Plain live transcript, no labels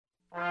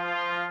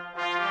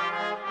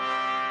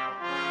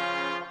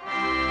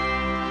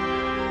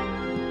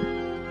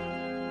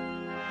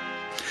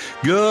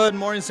Good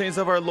morning, saints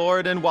of our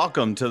Lord, and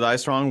welcome to Thy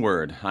Strong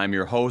Word. I'm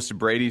your host,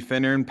 Brady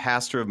Finnern,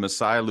 pastor of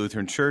Messiah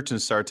Lutheran Church in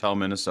Sartell,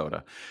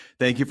 Minnesota.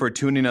 Thank you for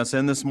tuning us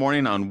in this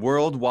morning on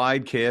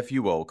Worldwide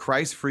KFUO,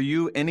 Christ for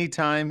you,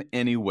 anytime,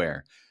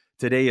 anywhere.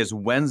 Today is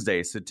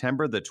Wednesday,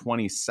 September the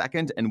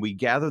 22nd, and we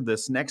gather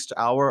this next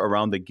hour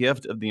around the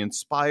gift of the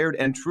inspired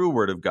and true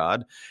Word of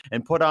God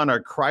and put on our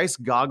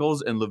Christ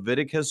goggles in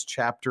Leviticus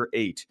chapter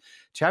 8.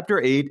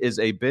 Chapter 8 is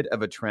a bit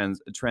of a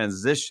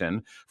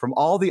transition from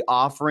all the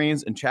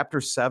offerings, and chapter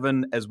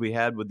 7, as we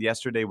had with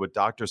yesterday with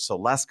Dr.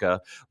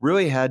 Saleska,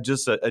 really had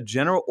just a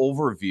general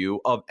overview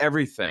of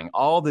everything,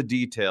 all the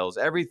details,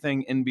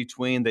 everything in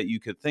between that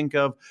you could think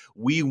of,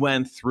 we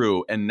went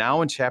through. And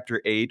now in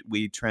chapter 8,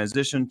 we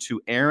transition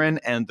to Aaron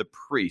and the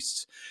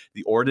priests,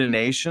 the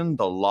ordination,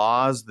 the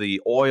laws,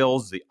 the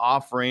oils, the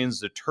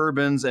offerings, the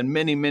turbans, and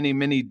many, many,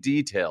 many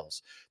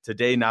details.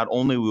 Today, not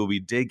only will we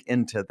dig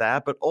into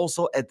that, but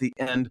also at the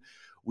end,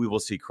 we will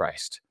see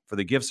Christ. For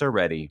the gifts are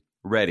ready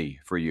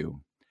for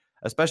you.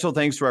 A special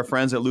thanks to our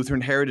friends at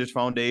Lutheran Heritage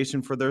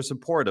Foundation for their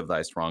support of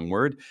Thy Strong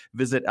Word.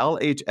 Visit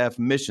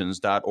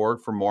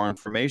lhfmissions.org for more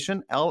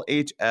information,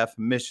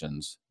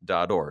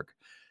 lhfmissions.org.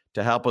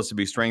 To help us to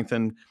be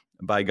strengthened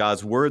by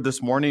God's Word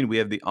this morning, we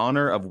have the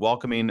honor of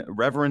welcoming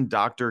Reverend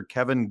Dr.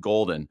 Kevin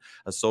Golden,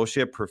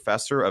 Associate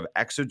Professor of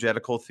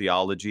Exegetical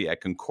Theology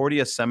at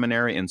Concordia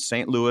Seminary in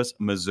St. Louis,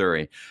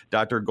 Missouri.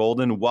 Dr.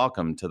 Golden,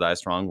 welcome to Thy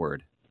Strong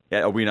Word.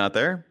 Yeah, are we not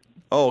there?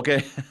 Oh,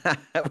 okay.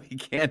 We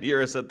can't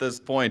hear us at this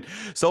point.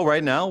 So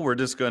right now, we're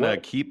just going to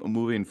keep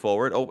moving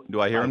forward. Oh, do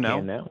I hear him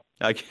now?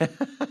 I can.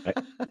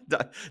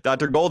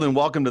 Dr. Golden,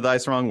 welcome to Thy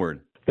Strong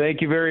Word.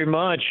 Thank you very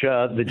much.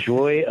 The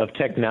joy of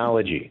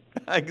technology.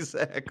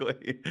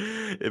 Exactly.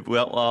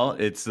 Well,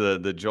 it's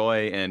the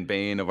joy and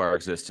bane of our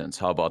existence.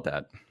 How about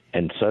that?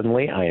 And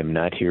suddenly, I am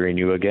not hearing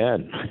you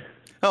again.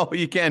 Oh,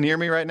 you can't hear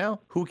me right now?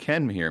 Who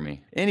can hear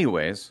me?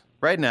 Anyways,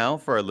 right now,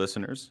 for our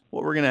listeners,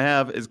 what we're going to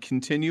have is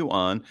continue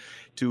on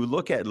to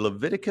look at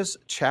Leviticus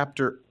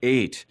chapter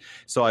 8.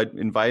 So I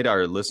invite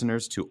our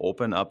listeners to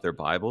open up their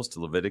Bibles to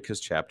Leviticus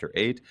chapter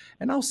 8.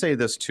 And I'll say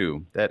this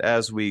too, that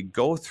as we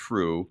go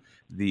through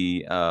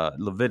the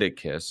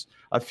Leviticus,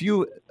 a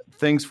few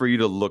things for you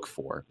to look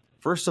for.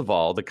 First of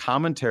all, the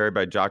commentary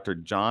by Dr.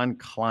 John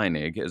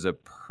Kleinig is a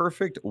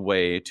perfect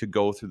way to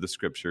go through the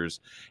scriptures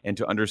and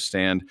to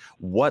understand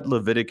what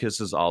Leviticus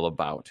is all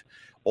about.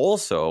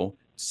 Also,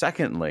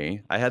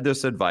 secondly, I had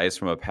this advice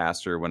from a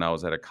pastor when I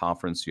was at a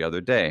conference the other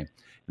day,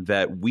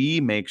 that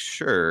we make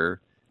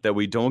sure that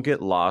we don't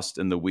get lost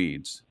in the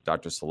weeds.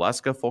 Dr.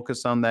 Saleska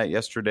focused on that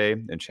yesterday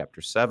in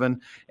chapter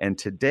 7. And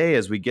today,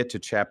 as we get to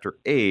chapter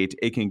 8,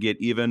 it can get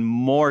even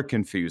more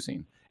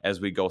confusing as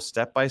we go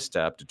step by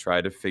step to try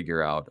to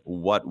figure out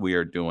what we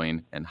are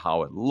doing and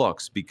how it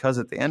looks. Because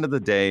at the end of the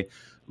day,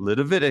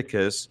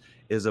 Leviticus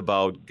is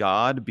about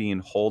God being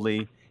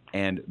holy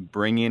and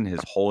bringing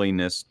his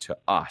holiness to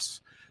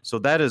us. So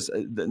that is,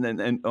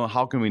 and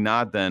how can we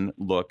not then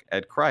look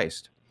at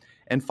Christ?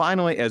 And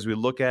finally, as we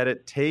look at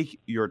it, take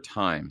your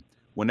time.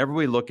 Whenever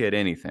we look at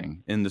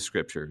anything in the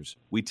scriptures,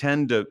 we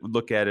tend to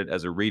look at it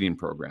as a reading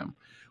program.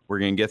 We're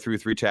going to get through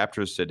 3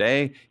 chapters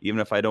today. Even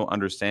if I don't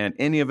understand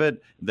any of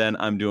it, then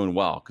I'm doing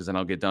well, because then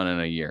I'll get done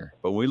in a year.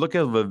 But when we look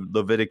at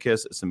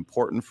Leviticus, it's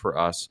important for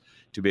us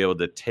to be able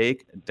to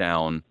take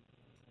down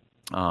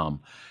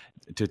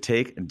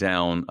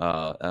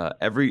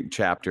every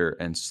chapter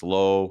and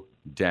slow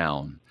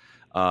down.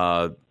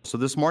 So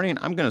this morning,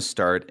 I'm going to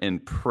start in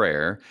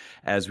prayer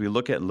as we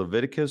look at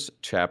Leviticus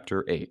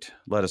chapter 8.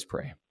 Let us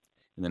pray.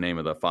 In the name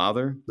of the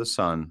Father, the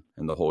Son,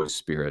 and the Holy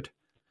Spirit.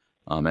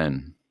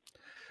 Amen.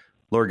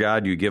 Lord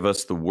God, you give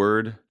us the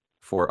word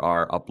for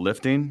our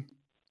uplifting,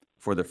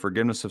 for the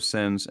forgiveness of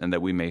sins, and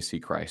that we may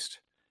see Christ.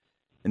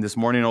 And this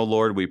morning, O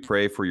Lord, we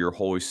pray for your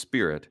Holy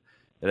Spirit,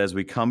 that as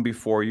we come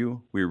before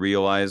you, we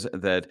realize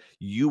that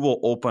you will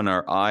open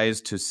our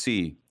eyes to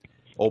see,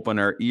 open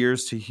our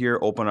ears to hear,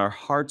 open our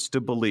hearts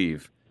to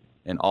believe.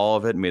 And all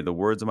of it, may the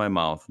words of my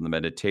mouth and the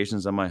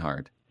meditations of my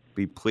heart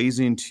be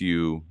pleasing to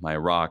you, my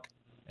rock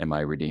and my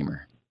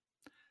redeemer.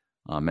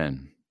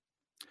 Amen.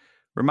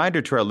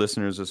 Reminder to our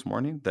listeners this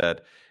morning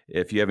that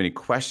if you have any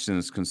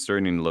questions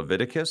concerning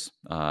Leviticus,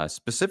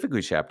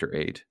 specifically chapter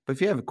 8, but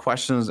if you have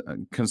questions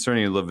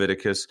concerning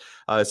Leviticus,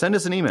 send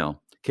us an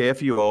email,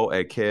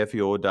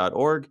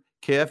 kfuo@kfuo.org,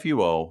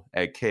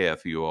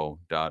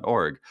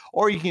 kfuo@kfuo.org.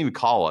 Or you can even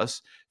call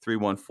us,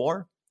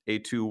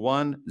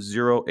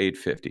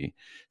 314-821-0850,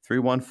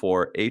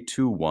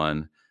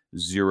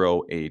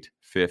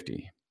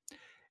 314-821-0850.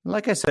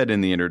 Like I said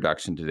in the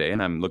introduction today,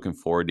 and I'm looking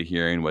forward to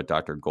hearing what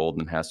Dr.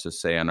 Golden has to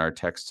say on our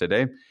text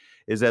today,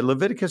 is that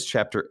Leviticus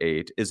chapter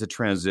 8 is a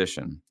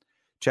transition.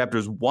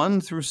 Chapters 1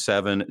 through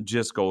 7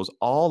 just goes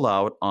all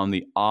out on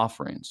the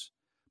offerings.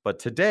 But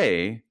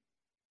today,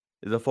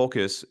 the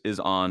focus is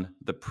on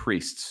the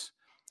priests.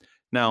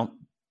 Now,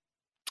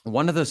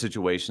 one of the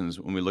situations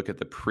when we look at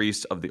the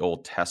priests of the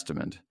Old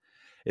Testament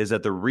is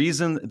that the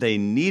reason they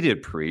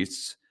needed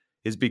priests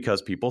is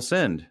because people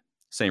sinned.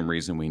 Same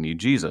reason we need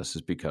Jesus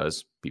is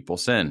because people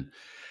sin.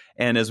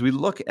 And as we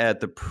look at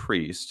the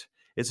priest,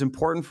 it's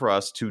important for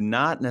us to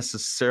not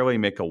necessarily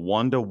make a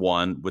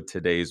one-to-one with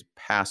today's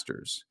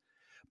pastors,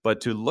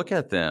 but to look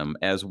at them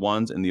as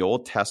ones in the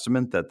Old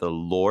Testament that the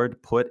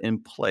Lord put in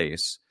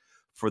place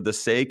for the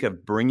sake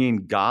of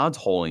bringing God's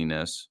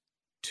holiness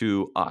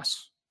to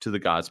us, to the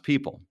God's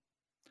people.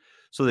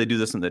 So they do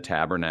this in the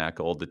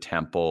tabernacle, the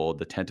temple,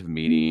 the tent of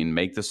meeting,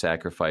 make the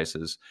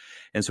sacrifices.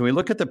 And so when we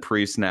look at the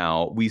priests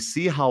now, we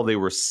see how they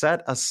were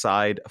set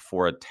aside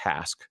for a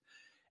task.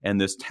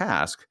 And this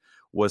task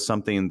was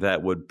something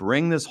that would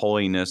bring this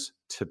holiness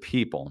to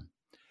people.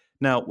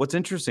 Now, what's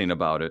interesting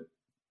about it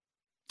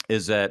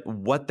is that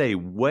what they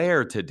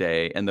wear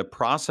today and the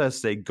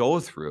process they go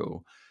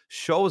through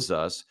shows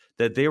us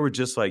that they were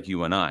just like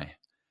you and I.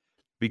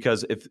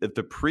 Because if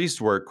the priests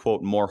were,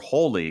 quote, more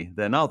holy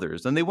than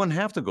others, then they wouldn't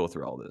have to go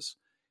through all this.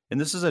 And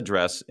this is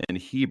addressed in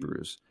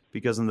Hebrews,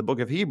 because in the book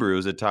of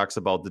Hebrews, it talks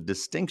about the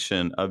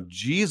distinction of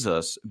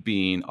Jesus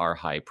being our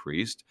high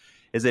priest,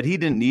 is that he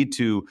didn't need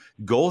to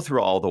go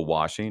through all the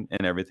washing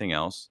and everything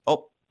else.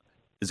 Oh,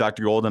 is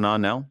Dr. Golden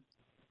on now?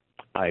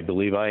 I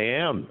believe I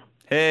am.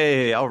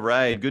 Hey, all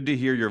right. Good to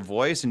hear your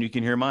voice, and you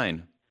can hear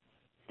mine.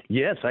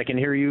 Yes, I can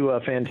hear you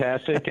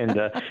fantastic, and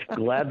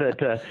glad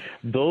that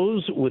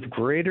those with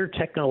greater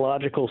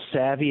technological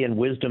savvy and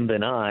wisdom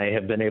than I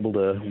have been able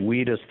to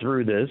weed us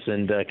through this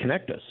and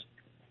connect us.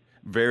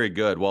 Very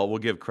good. Well, we'll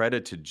give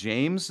credit to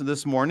James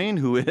this morning,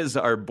 who is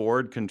our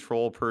board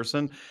control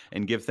person,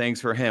 and give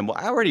thanks for him. Well,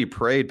 I already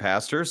prayed,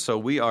 Pastor, so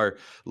we are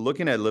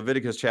looking at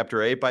Leviticus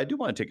chapter 8, but I do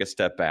want to take a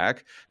step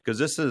back because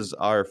this is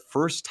our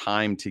first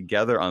time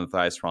together on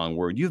Thy Strong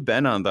Word. You've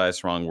been on Thy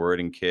Strong Word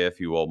in KF,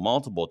 you will,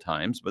 multiple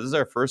times, but this is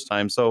our first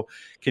time. So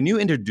can you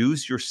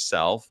introduce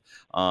yourself,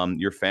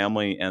 your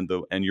family, and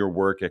your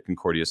work at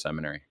Concordia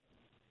Seminary?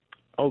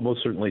 Oh,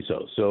 most certainly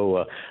so.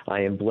 So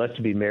I am blessed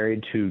to be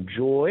married to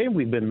Joy.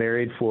 We've been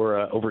married for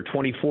over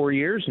 24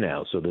 years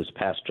now. So this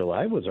past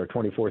July was our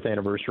 24th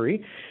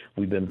anniversary.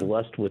 We've been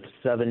blessed with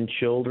 7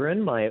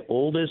 children. My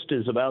oldest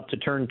is about to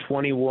turn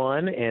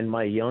 21, and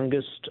my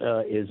youngest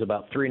is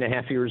about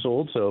 3.5 years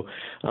old. So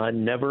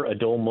never a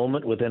dull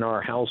moment within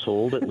our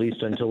household, at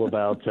least until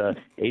about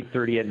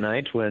 8:30 at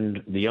night,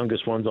 when the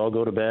youngest ones all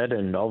go to bed,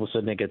 and all of a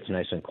sudden it gets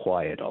nice and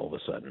quiet all of a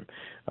sudden.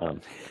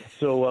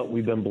 So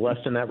we've been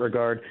blessed in that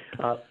regard.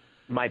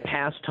 My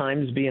past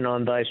times being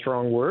on Thy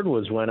Strong Word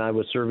was when I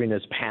was serving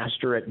as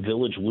pastor at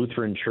Village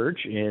Lutheran Church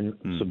in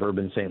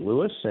suburban St.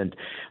 Louis, and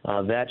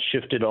that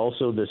shifted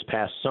also this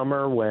past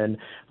summer when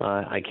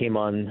I came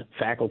on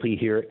faculty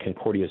here at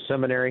Concordia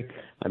Seminary.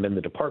 I'm in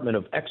the Department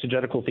of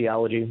Exegetical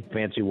Theology,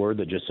 fancy word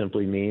that just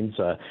simply means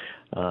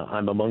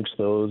I'm amongst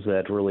those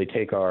that really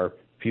take our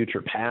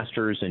future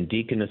pastors and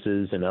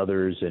deaconesses and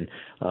others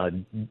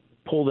and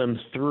pull them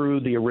through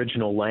the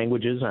original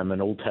languages. I'm an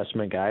Old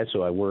Testament guy,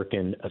 so I work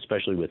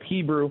especially with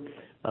Hebrew,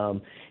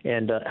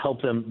 and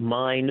help them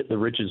mine the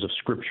riches of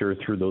Scripture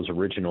through those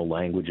original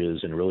languages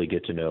and really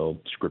get to know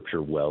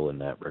Scripture well in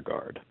that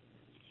regard.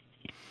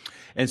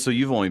 And so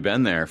you've only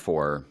been there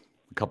for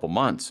a couple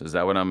months. Is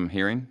that what I'm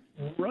hearing?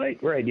 Right.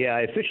 Yeah,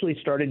 I officially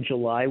started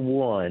July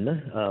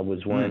 1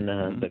 was when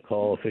the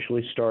call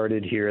officially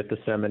started here at the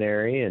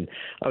seminary, and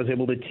I was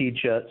able to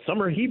teach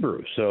summer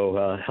Hebrew,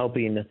 so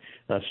helping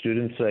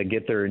students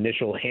get their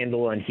initial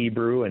handle on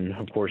Hebrew, and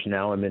of course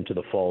now I'm into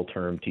the fall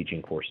term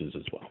teaching courses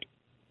as well.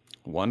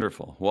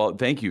 Wonderful. Well,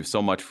 thank you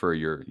so much for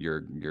your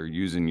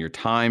using your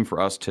time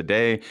for us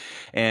today.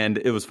 And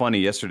it was funny,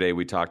 yesterday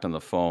we talked on the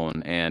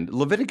phone, and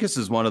Leviticus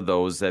is one of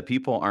those that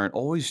people aren't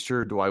always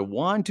sure, do I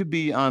want to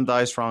be on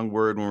Thy Strong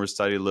Word when we're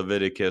studying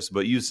Leviticus?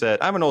 But you said,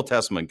 I'm an Old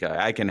Testament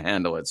guy. I can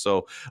handle it.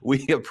 So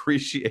we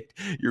appreciate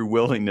your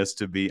willingness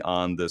to be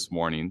on this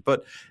morning.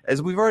 But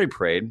as we've already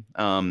prayed,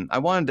 I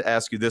wanted to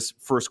ask you this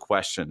first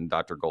question,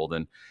 Dr.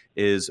 Golden,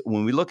 is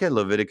when we look at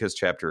Leviticus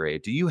chapter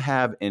 8, do you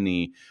have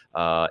any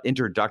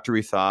introductory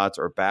thoughts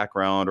or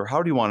background, or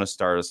how do you want to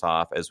start us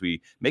off as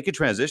we make a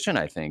transition,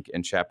 I think,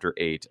 in chapter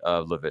 8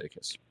 of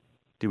Leviticus?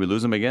 Did we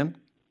lose him again?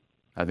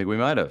 I think we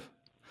might have.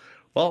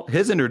 Well,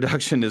 his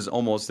introduction is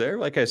almost there.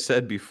 Like I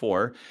said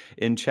before,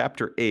 in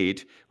chapter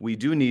 8, we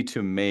do need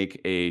to make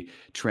a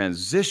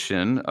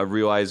transition of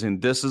realizing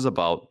this is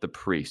about the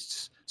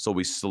priests. So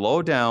we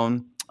slow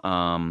down.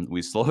 And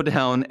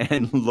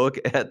look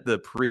at the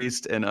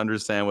priest and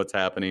understand what's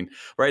happening.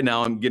 Right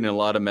now, I'm getting a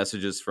lot of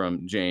messages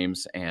from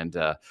James, and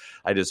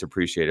I just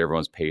appreciate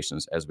everyone's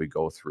patience as we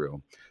go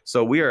through.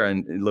 So we are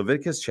in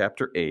Leviticus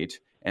chapter 8,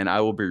 and I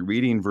will be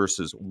reading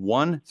verses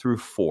 1 through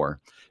 4.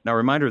 Now,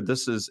 reminder,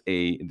 this is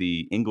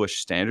the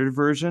English Standard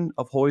Version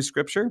of Holy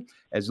Scripture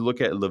as you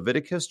look at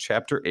Leviticus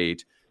chapter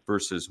 8,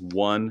 verses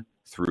 1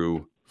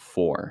 through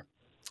 4.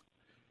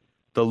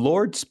 The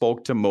Lord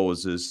spoke to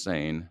Moses,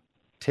 saying,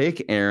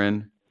 Take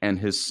Aaron and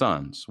his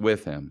sons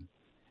with him,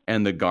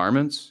 and the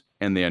garments,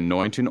 and the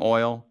anointing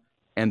oil,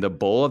 and the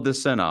bull of the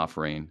sin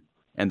offering,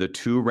 and the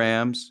 2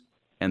 rams,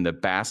 and the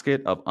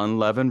basket of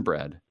unleavened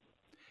bread,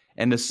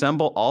 and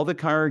assemble all the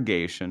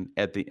congregation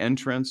at the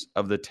entrance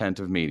of the tent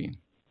of meeting.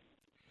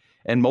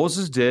 And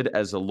Moses did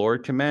as the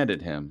Lord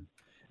commanded him,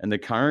 and the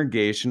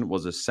congregation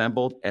was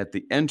assembled at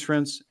the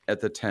entrance at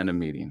the tent of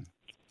meeting.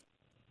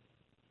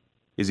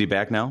 Is he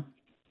back now?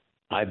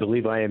 I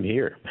believe I am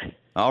here.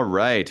 All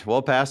right.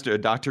 Well, Pastor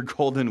Dr.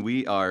 Golden,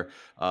 we are.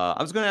 I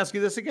was going to ask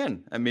you this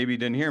again, and maybe you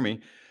didn't hear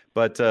me,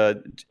 but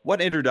what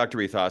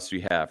introductory thoughts do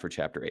you have for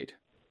chapter 8?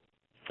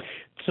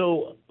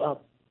 So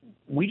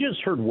we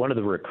just heard one of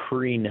the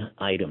recurring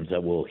items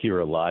that we'll hear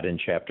a lot in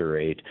chapter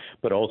 8,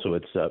 but also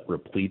it's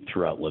replete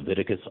throughout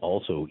Leviticus,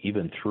 also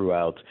even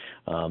throughout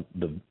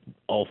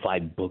all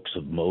 5 books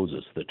of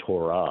Moses, the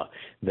Torah,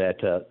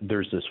 that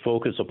there's this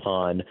focus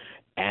upon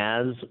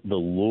as the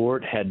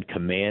Lord had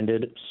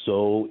commanded,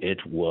 so it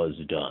was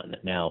done.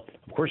 Now,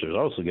 of course, there's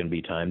also going to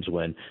be times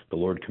when the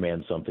Lord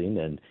commands something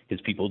and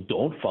his people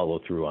don't follow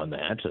through on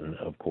that. And,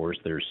 of course,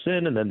 there's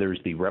sin, and then there's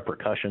the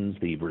repercussions,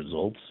 the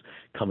results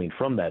coming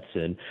from that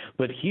sin.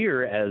 But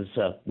here, as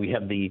we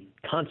have the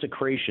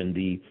consecration,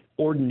 the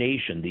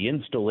ordination, the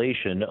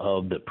installation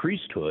of the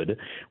priesthood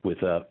with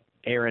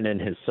Aaron and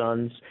his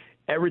sons,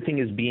 everything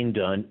is being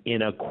done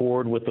in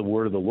accord with the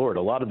word of the Lord.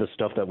 A lot of the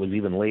stuff that was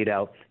even laid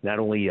out not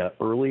only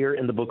earlier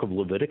in the book of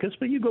Leviticus,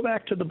 but you go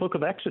back to the book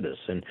of Exodus,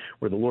 and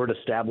where the Lord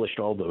established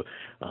all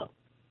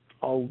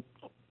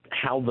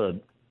how the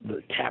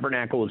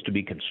tabernacle was to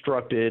be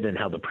constructed and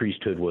how the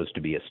priesthood was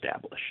to be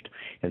established.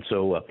 And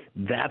so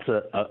that's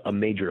a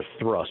major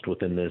thrust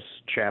within this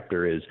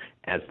chapter is,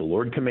 as the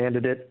Lord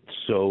commanded it,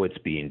 so it's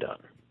being done.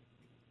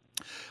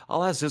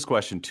 I'll ask this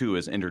question, too,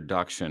 as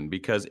introduction,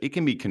 because it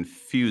can be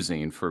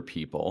confusing for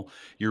people.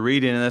 You're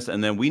reading this,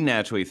 and then we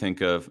naturally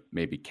think of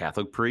maybe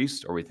Catholic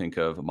priests, or we think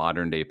of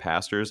modern-day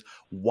pastors.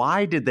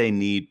 Why did they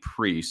need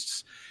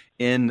priests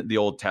in the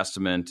Old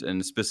Testament,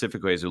 and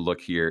specifically as we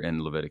look here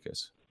in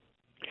Leviticus?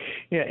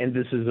 Yeah, and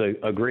this is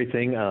a great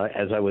thing.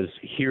 As I was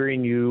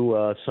hearing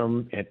you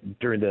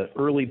during the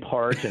early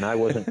part, and I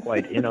wasn't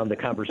quite in on the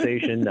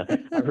conversation,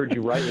 I heard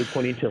you rightly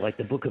pointing to like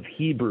the book of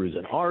Hebrews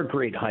and our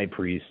great high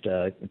priest,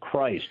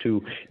 Christ,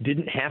 who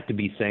didn't have to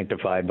be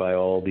sanctified by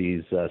all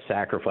these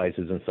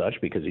sacrifices and such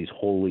because he's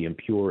holy and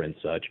pure and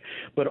such.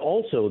 But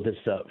also this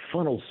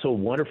funnels so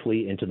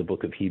wonderfully into the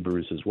book of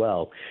Hebrews as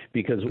well,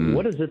 because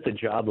what is it the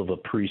job of a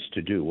priest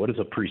to do? What is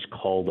a priest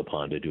called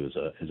upon to do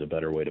is a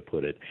better way to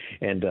put it.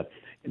 And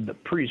the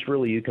priest,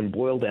 really, you can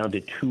boil down to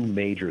 2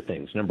 major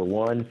things. Number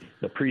 1,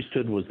 the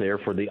priesthood was there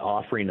for the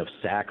offering of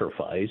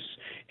sacrifice,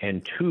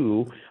 and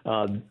 2,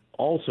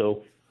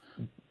 also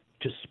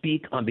to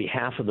speak on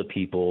behalf of the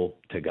people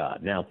to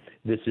God. Now,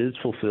 this is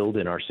fulfilled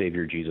in our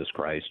Savior Jesus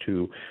Christ,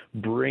 who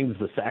brings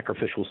the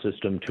sacrificial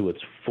system to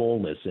its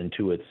fullness and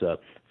to its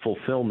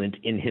fulfillment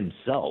in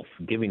himself,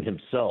 giving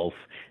himself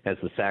as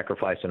the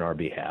sacrifice on our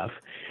behalf.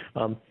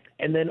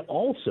 And then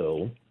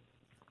also,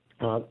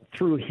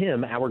 through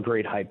him, our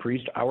great high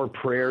priest, our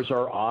prayers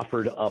are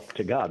offered up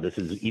to God. This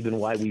is even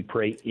why we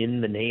pray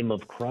in the name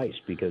of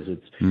Christ, because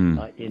it's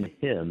in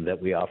him that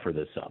we offer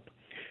this up.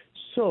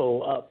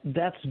 So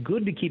that's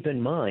good to keep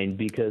in mind,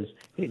 because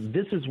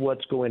this is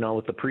what's going on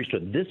with the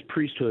priesthood. This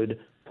priesthood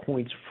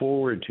points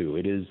forward to.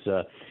 It is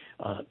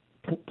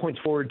points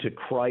forward to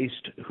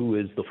Christ, who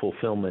is the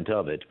fulfillment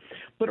of it.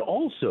 But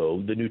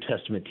also, the New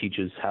Testament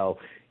teaches how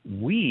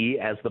we,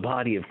 as the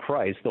body of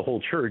Christ, the whole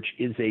church,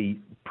 is a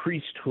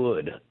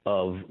priesthood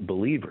of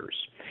believers.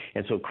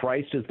 And so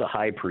Christ is the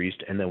high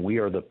priest, and then we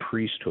are the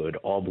priesthood,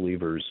 all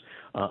believers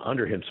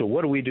under him. So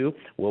what do?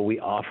 Well, we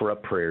offer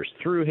up prayers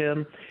through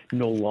him.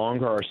 No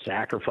longer are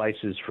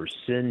sacrifices for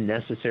sin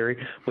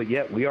necessary, but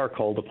yet we are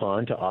called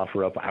upon to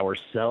offer up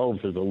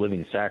ourselves as a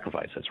living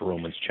sacrifice. That's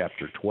Romans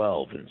chapter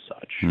 12 and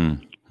such.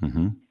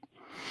 Mm-hmm.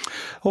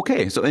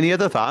 Okay, so any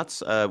other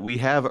thoughts? We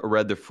have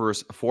read the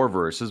first 4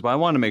 verses, but I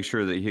want to make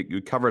sure that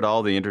you covered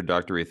all the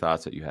introductory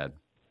thoughts that you had.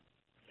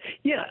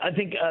 Yeah, I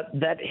think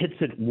that hits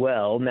it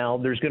well. Now,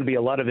 there's going to be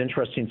a lot of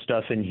interesting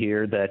stuff in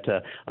here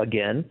that,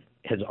 again,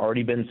 has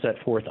already been set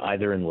forth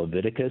either in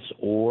Leviticus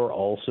or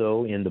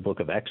also in the book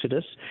of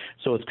Exodus.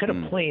 So it's kind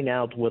of playing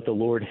out what the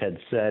Lord had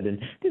said.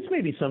 And this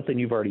may be something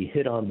you've already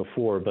hit on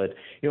before, but,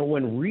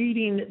 when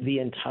reading the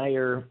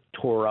entire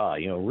Torah,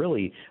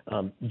 really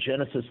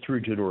Genesis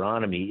through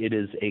Deuteronomy,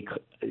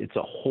 it's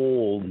a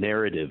whole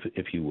narrative,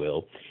 if you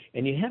will.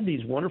 And you have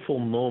these wonderful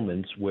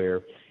moments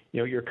where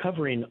you're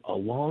covering a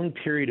long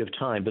period of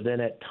time, but then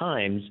at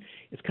times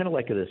it's kind of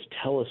like this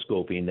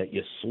telescoping that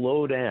you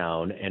slow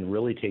down and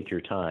really take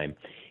your time.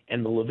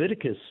 And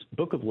the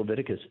book of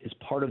Leviticus is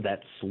part of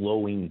that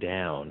slowing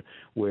down,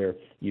 where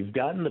you've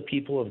gotten the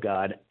people of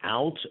God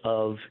out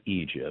of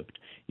Egypt.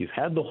 You've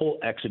had the whole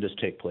Exodus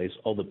take place,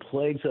 all the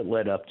plagues that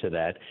led up to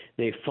that.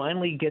 They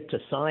finally get to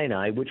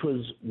Sinai, which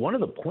was one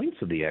of the points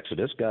of the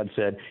Exodus. God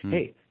said,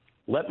 hey,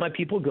 let my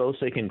people go so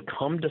they can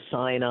come to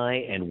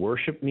Sinai and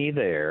worship me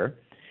there.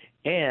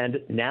 And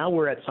now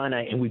we're at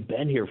Sinai, and we've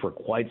been here for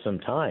quite some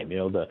time,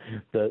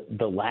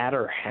 the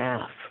latter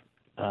half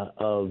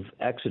of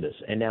Exodus.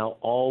 And now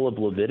all of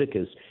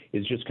Leviticus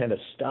is just kind of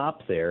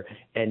stopped there.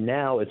 And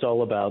now it's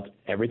all about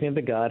everything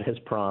that God has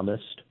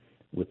promised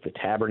with the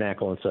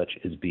tabernacle and such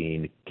is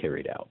being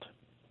carried out.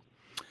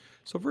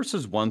 So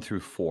verses 1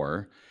 through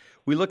 4,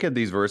 we look at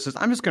these verses.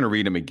 I'm just going to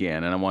read them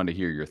again, and I want to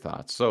hear your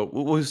thoughts. So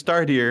we'll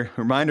start here.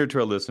 Reminder to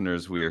our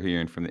listeners, we are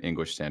hearing from the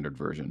English Standard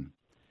Version.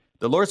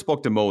 The Lord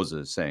spoke to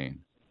Moses, saying,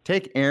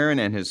 Take Aaron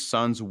and his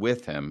sons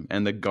with him,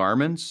 and the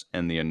garments,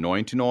 and the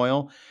anointing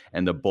oil,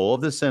 and the bowl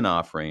of the sin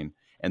offering,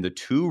 and the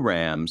 2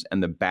 rams,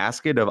 and the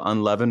basket of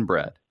unleavened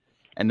bread,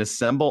 and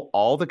assemble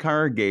all the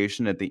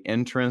congregation at the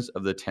entrance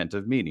of the tent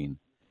of meeting.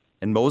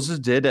 And Moses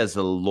did as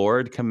the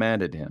Lord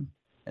commanded him,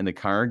 and the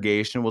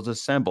congregation was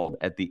assembled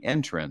at the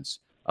entrance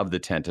of the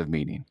tent of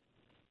meeting.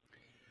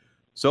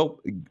 So,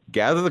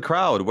 gather the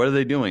crowd. What are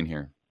they doing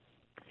here?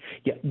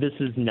 Yeah, this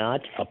is not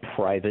a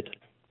private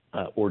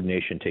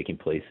ordination taking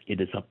place.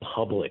 It is a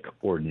public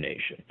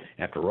ordination.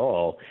 After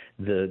all,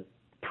 the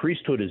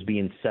priesthood is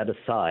being set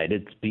aside.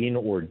 It's being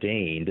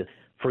ordained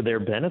for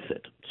their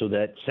benefit, so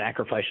that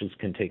sacrifices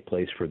can take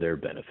place for their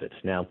benefit.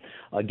 Now,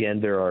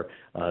 again, there are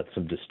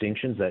some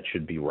distinctions that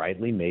should be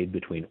rightly made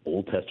between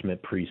Old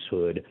Testament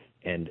priesthood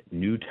and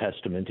New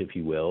Testament, if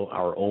you will,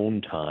 our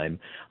own time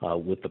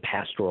with the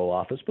pastoral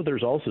office, but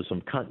there's also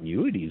some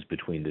continuities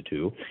between the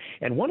two.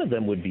 And one of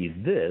them would be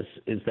this,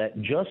 is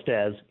that just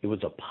as it was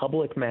a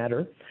public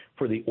matter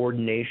for the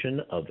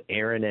ordination of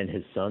Aaron and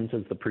his sons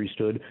as the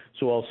priesthood,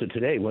 so also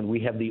today when we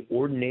have the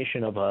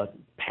ordination of a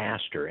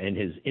pastor and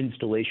his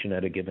installation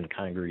at a given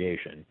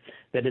congregation,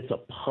 that it's a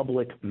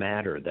public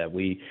matter, that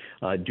we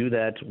do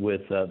that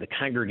with the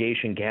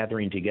congregation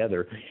gathering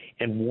together.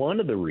 And one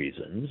of the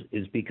reasons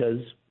is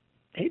because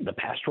the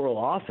pastoral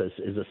office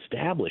is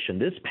established,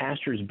 and this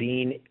pastor is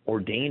being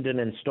ordained and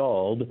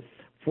installed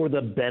for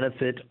the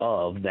benefit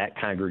of that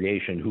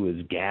congregation who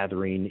is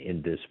gathering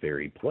in this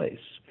very place.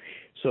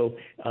 So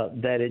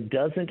that it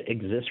doesn't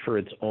exist for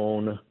its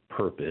own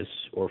purpose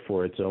or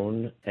for its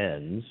own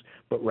ends,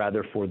 but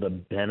rather for the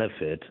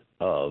benefit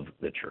of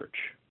the church.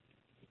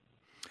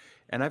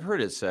 And I've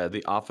heard it said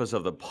the office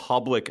of the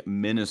public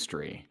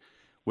ministry,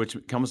 which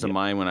comes to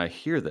mind when I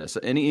hear this.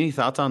 Any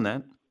thoughts on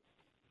that?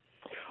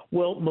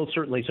 Well, most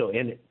certainly so.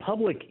 And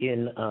public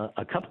in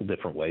a couple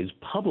different ways.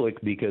 Public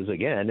because,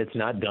 again, it's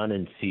not done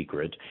in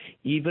secret.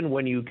 Even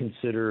when you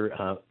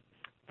consider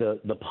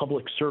the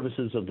public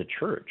services of the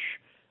church,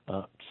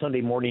 Sunday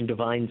morning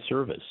divine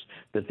service,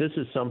 that this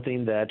is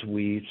something that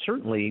we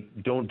certainly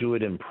don't do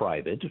it in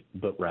private,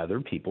 but rather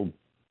people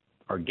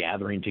are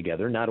gathering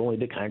together, not only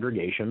the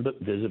congregation, but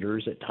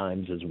visitors at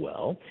times as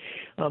well.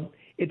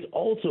 It's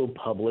also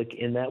public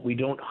in that we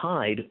don't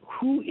hide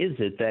who is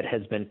it that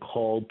has been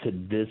called to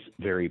this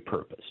very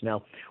purpose.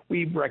 Now,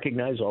 we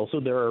recognize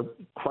also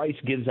Christ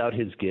gives out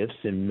his gifts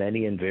in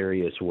many and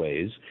various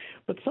ways,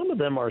 but some of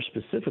them are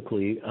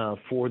specifically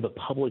for the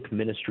public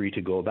ministry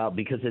to go about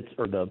because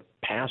or the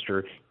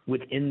pastor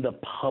within the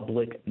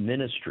public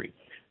ministry.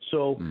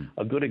 So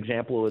a good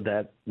example of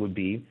that would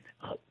be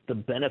the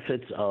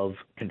benefits of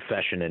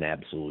confession and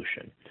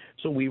absolution.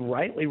 So we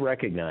rightly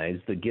recognize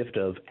the gift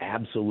of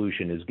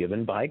absolution is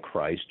given by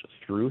Christ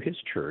through his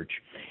church,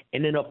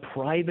 and in a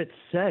private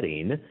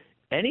setting,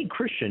 any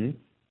Christian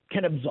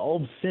can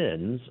absolve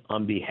sins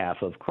on behalf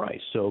of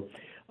Christ. So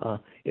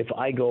if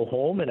I go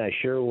home and I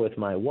share with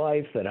my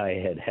wife that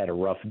I had a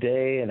rough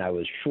day and I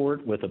was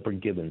short with a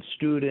given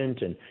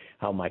student and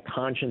how my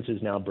conscience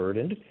is now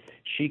burdened,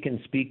 she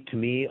can speak to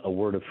me a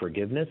word of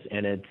forgiveness,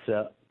 and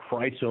it's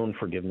Christ's own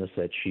forgiveness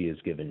that she has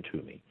given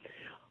to me.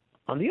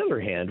 On the other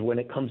hand, when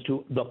it comes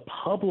to the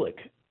public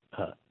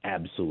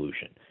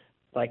absolution,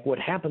 like what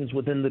happens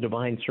within the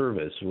divine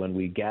service when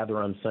we gather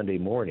on Sunday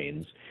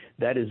mornings,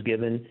 that is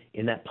given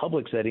in that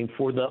public setting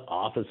for the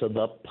office of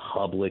the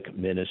public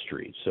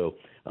ministry. So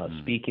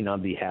speaking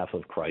on behalf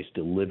of Christ,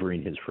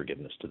 delivering his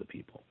forgiveness to the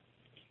people.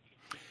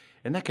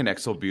 And that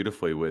connects so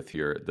beautifully with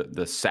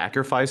the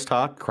sacrifice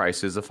talk.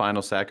 Christ is the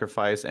final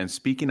sacrifice, and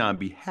speaking on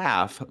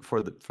behalf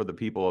for the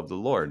people of the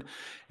Lord.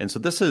 And so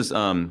this is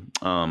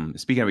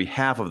speaking on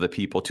behalf of the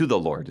people to the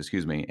Lord.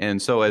 Excuse me.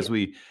 And so as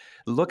we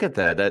look at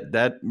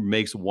that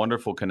makes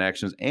wonderful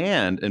connections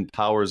and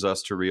empowers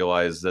us to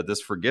realize that this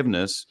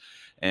forgiveness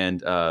and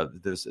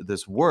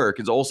this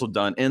work is also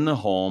done in the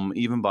home,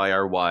 even by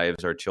our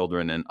wives, our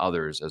children, and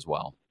others as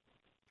well.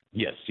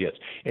 Yes.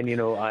 And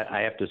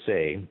I have to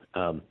say.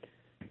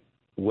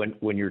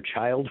 When your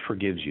child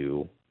forgives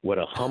you, what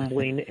a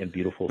humbling and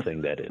beautiful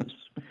thing that is.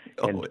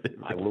 And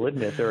I will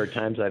admit there are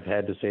times I've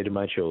had to say to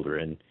my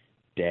children,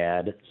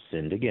 Dad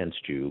sinned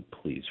against you,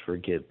 please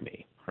forgive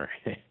me.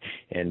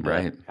 And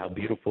how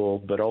beautiful,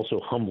 but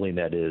also humbling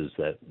that is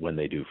that when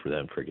they do for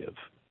them, forgive.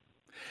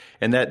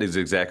 And that is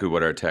exactly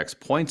what our text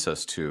points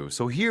us to.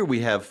 So here we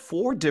have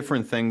 4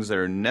 different things that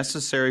are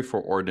necessary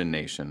for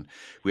ordination.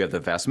 We have the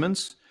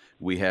vestments,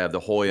 we have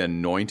the holy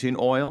anointing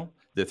oil,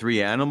 the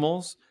 3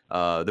 animals,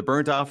 the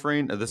burnt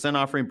offering, the sin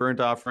offering, burnt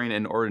offering,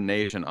 and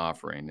ordination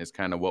offering is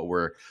kind of what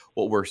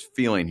we're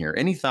feeling here.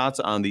 Any thoughts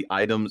on the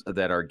items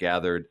that are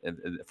gathered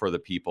for the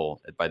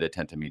people by the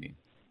tent of meeting?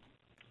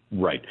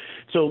 Right.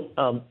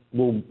 So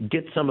we'll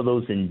get some of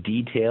those in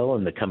detail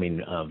in the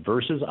coming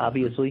verses,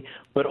 obviously,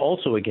 but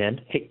also, again,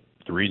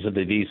 the reason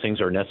that these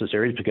things are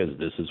necessary is because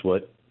this is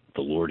what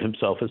the Lord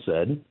himself has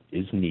said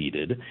is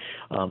needed.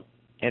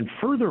 And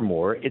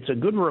furthermore, it's a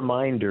good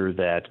reminder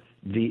that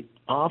the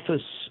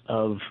office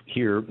of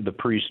here, the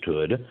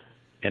priesthood,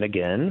 and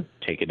again,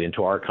 take it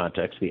into our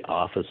context, the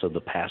office of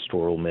the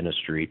pastoral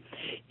ministry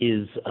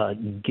is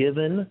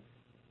given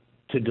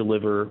to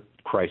deliver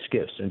Christ's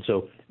gifts. And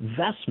so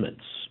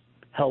vestments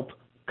help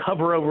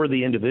cover over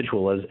the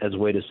individual as a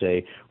way to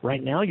say,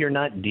 right now you're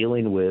not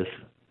dealing with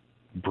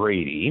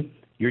Brady,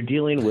 you're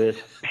dealing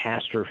with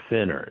Pastor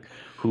Finnern,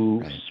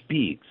 who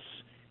speaks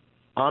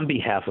on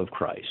behalf of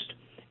Christ.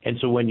 And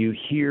so when you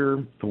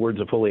hear the words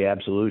of holy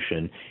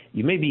absolution,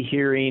 you may be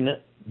hearing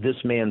this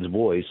man's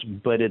voice,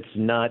 but it's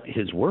not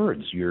his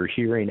words. You're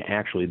hearing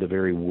actually the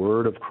very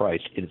word of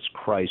Christ. It's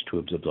Christ who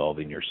is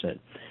absolving your sin.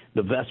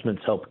 The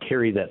vestments help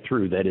carry that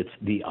through, that it's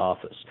the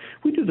office.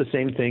 We do the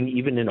same thing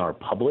even in our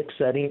public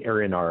setting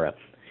or in our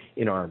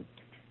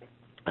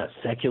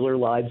secular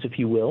lives, if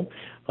you will.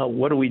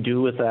 What do we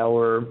do with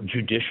our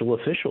judicial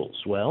officials?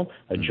 Well,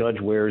 a judge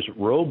wears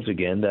robes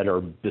again that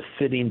are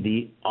befitting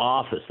the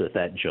office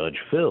that judge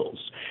fills.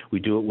 We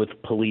do it with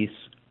police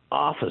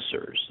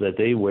officers, that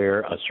they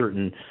wear a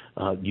certain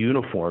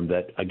uniform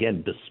that,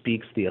 again,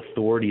 bespeaks the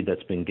authority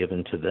that's been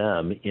given to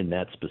them in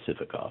that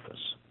specific office.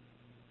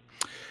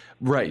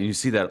 Right, and you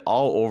see that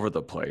all over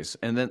the place,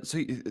 and then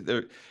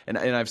and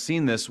I've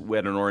seen this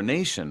at an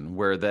ordination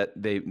where that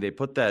they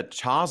put that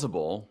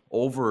chasuble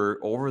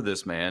over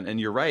this man, and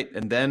you're right,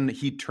 and then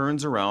he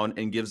turns around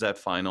and gives that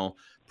final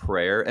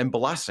prayer and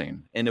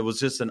blessing, and it was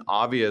just an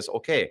obvious,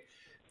 okay,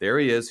 there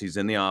he is, he's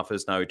in the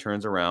office now. He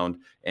turns around,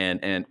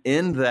 and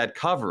in that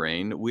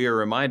covering, we are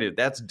reminded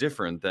that's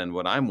different than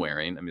what I'm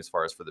wearing. I mean, as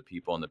far as for the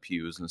people in the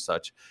pews and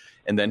such.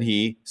 And then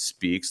he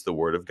speaks the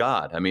word of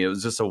God. I mean, it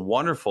was just a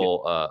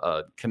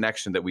wonderful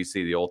connection that we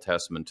see the Old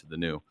Testament to the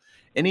New.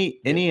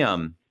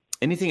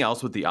 Anything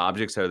else with the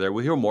objects that are there?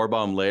 We'll hear more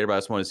about them later, but I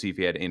just want to see if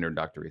you had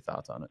introductory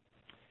thoughts on it.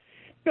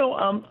 No,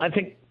 I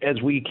think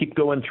as we keep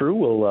going through,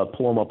 we'll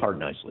pull them apart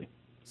nicely.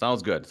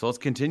 Sounds good. So let's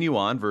continue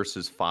on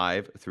verses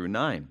 5 through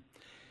 9.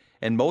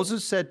 And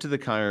Moses said to the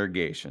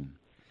congregation,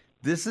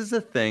 "This is a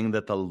thing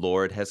that the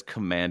Lord has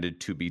commanded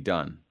to be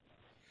done."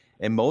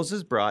 And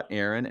Moses brought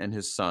Aaron and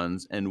his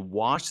sons and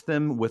washed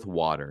them with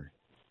water.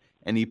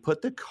 And he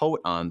put the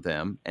coat on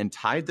them and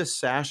tied the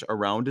sash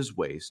around his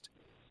waist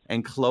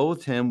and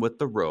clothed him with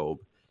the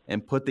robe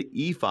and put the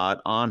ephod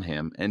on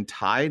him and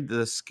tied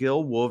the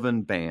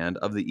skill-woven band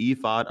of the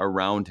ephod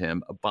around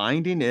him,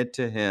 binding it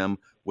to him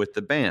with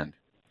the band.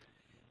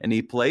 And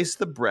he placed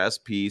the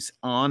breastpiece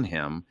on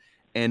him,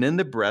 and in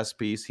the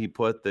breastpiece he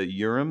put the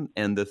Urim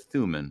and the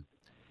Thummim.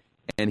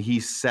 And he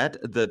set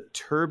the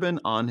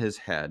turban on his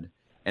head,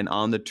 and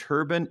on the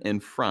turban in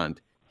front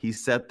he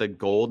set the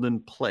golden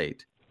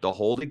plate, the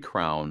holy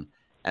crown,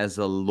 as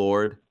the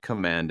Lord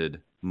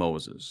commanded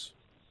Moses.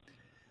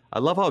 I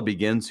love how it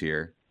begins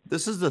here.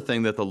 This is the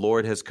thing that the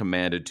Lord has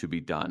commanded to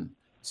be done.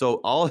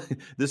 So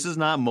this is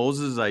not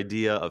Moses'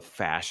 idea of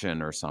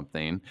fashion or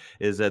something,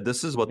 is that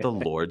this is what the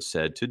Lord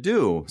said to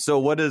do.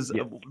 So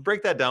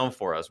break that down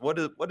for us. What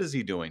is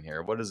he doing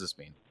here? What does this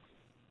mean?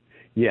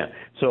 Yeah.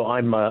 So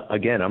I'm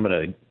going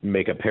to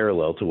make a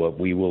parallel to what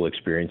we will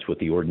experience with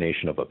the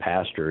ordination of a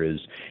pastor. Is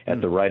at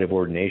the rite of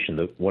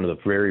ordination, one of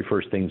the very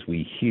first things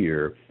we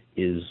hear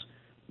is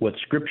what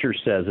Scripture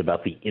says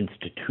about the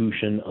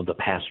institution of the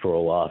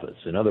pastoral office.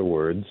 In other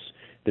words,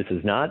 this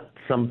is not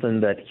something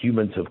that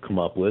humans have come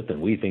up with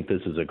and we think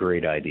this is a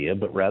great idea,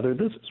 but rather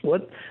this is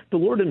what the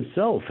Lord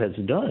himself has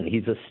done.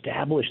 He's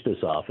established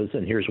this office,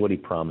 and here's what he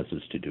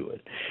promises to do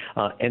it.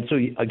 And so,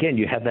 again,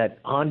 you have that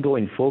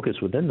ongoing focus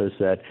within this,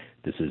 that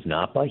this is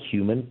not by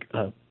human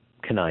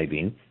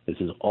conniving. This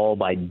is all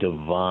by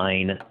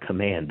divine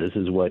command. This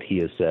is what he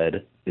has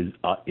said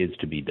is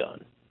to be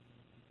done.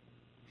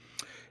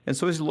 And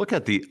so as you look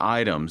at the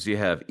items, you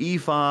have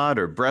ephod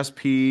or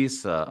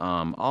breastpiece,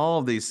 all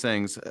of these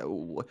things.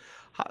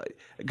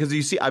 Because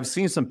you see, I've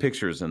seen some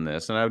pictures in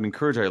this, and I would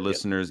encourage our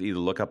listeners either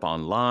look up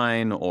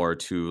online or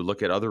to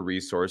look at other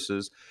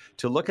resources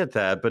to look at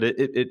that. But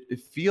it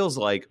feels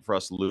like for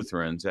us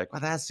Lutherans, like,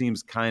 well, that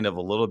seems kind of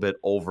a little bit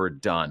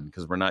overdone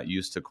because we're not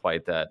used to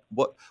quite that.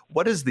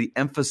 What is the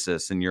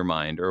emphasis in your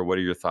mind, or what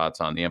are your thoughts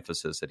on the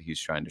emphasis that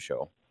he's trying to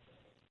show?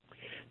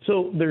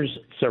 So there's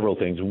several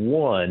things.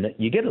 One,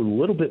 you get a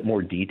little bit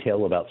more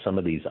detail about some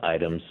of these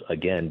items,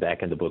 again,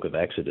 back in the book of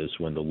Exodus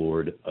when the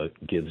Lord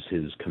gives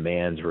his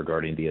commands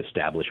regarding the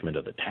establishment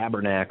of the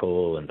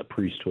tabernacle and the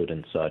priesthood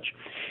and such.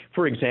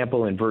 For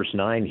example, in verse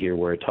 9 here,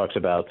 where it talks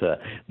about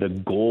the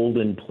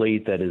golden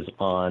plate that is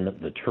on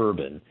the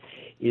turban,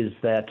 is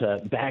that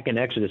back in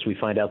Exodus we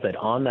find out that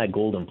on that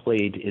golden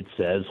plate it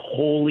says,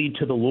 "Holy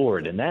to the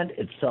Lord," and that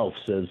itself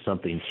says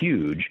something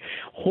huge.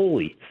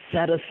 Holy,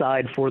 set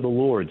aside for the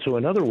Lord. So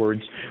in other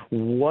words,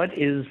 what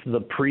is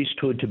the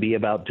priesthood to be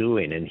about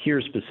doing? And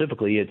here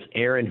specifically it's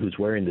Aaron who's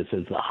wearing this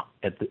as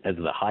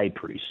the high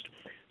priest.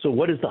 So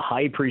what is the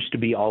high priest to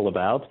be all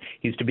about?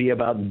 He's to be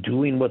about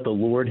doing what the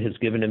Lord has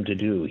given him to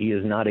do. He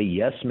is not a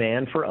yes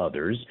man for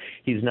others.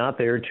 He's not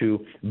there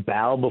to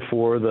bow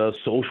before the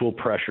social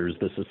pressures,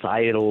 the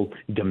societal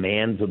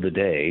demands of the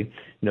day.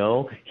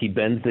 No, he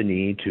bends the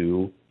knee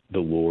to the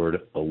Lord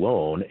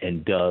alone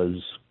and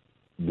does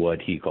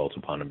what he calls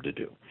upon him to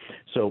do.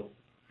 So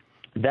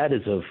That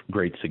is of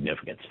great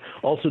significance.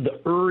 Also,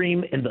 the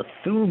Urim and the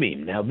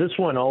Thummim. Now, this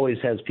one always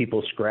has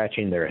people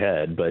scratching their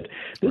head, but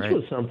this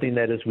was something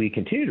that, as we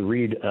continue to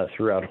read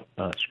throughout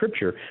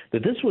Scripture,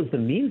 that this was the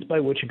means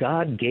by which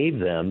God gave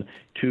them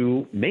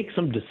to make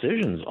some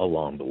decisions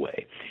along the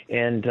way.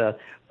 And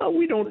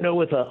we don't know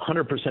with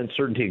 100%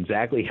 certainty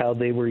exactly how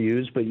they were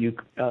used, but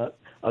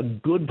a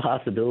good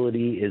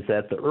possibility is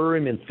that the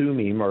Urim and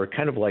Thummim are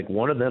kind of like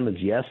one of them is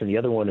yes and the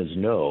other one is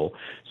no,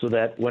 so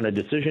that when a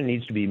decision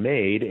needs to be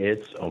made,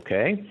 it's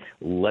okay,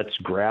 let's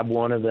grab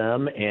one of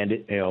them and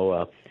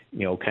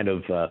kind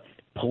of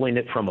pulling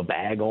it from a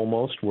bag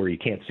almost where you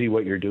can't see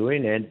what you're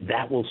doing, and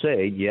that will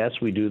say yes,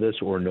 we do this,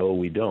 or no,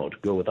 we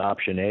don't. Go with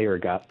option A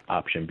or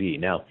option B.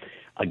 Now,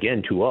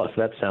 again, to us,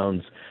 that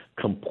sounds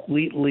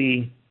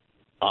completely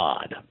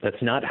odd.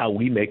 That's not how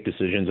we make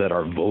decisions at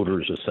our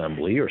voters'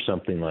 assembly or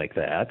something like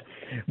that.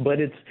 But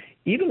it's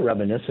even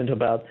reminiscent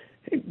about,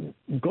 hey,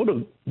 go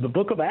to the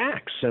book of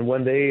Acts, and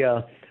when they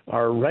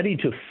are ready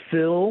to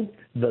fill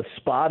the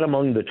spot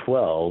among the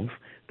 12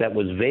 that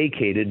was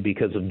vacated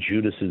because of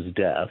Judas's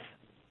death,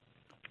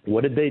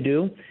 what did they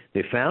do?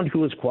 They found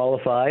who was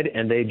qualified,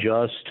 and they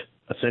just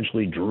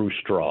essentially drew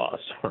straws,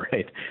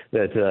 right?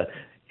 That,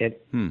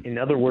 in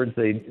other words,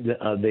 they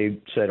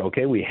said,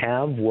 okay, we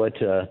have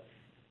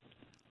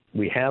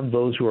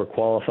those who are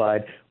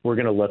qualified. We're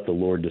going to let the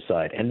Lord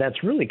decide. And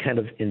that's really kind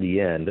of, in the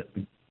end,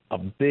 a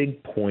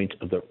big point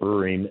of the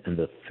Urim and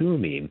the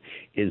Thummim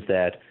is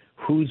that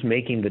who's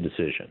making the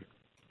decision?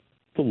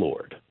 The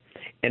Lord.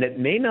 And it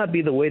may not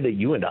be the way that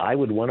you and I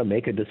would want to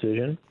make a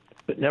decision,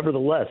 but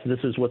nevertheless, this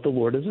is what the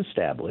Lord has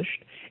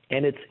established,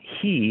 and it's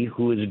He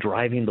who is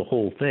driving the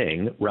whole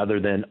thing rather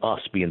than us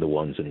being the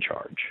ones in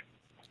charge.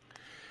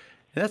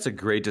 That's a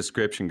great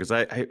description because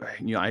like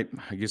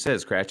you said,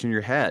 scratching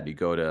your head. You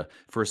go to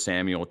 1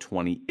 Samuel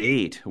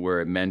 28,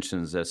 where it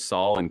mentions that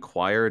Saul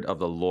inquired of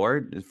the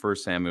Lord, 1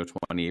 Samuel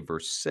 28,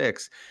 verse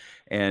 6,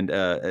 and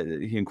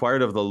he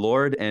inquired of the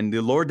Lord, and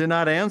the Lord did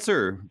not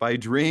answer by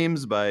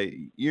dreams, by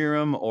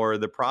Urim, or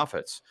the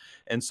prophets.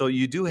 And so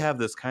you do have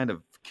this kind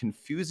of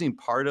confusing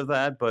part of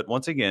that, but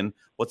once again,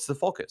 what's the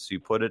focus? You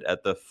put it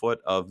at the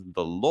foot of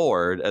the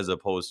Lord as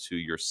opposed to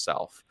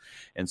yourself.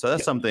 And so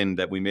that's something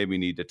that we maybe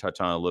need to touch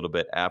on a little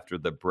bit after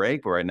the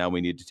break, but right now we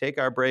need to take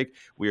our break.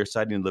 We are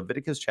studying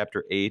Leviticus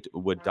chapter 8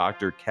 with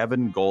Dr.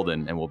 Kevin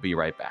Golden, and we'll be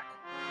right back.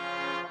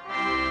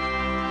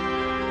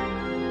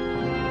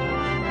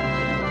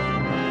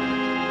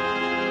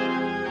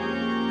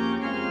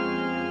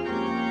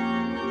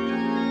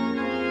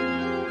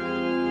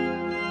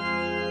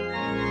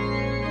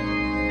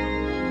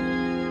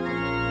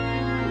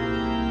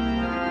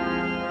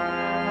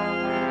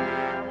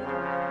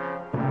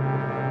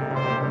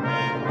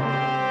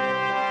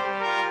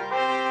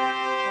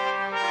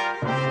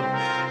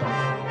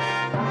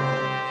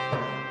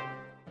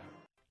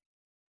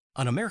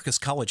 On America's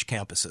college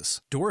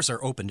campuses, doors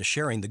are open to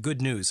sharing the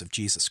good news of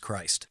Jesus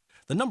Christ.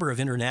 The number of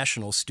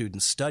international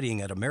students studying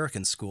at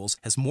American schools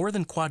has more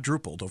than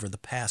quadrupled over the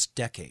past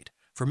decade.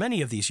 For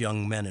many of these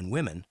young men and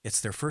women,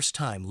 it's their first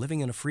time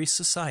living in a free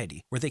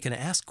society where they can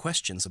ask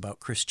questions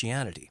about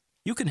Christianity.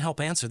 You can help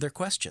answer their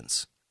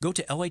questions. Go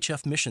to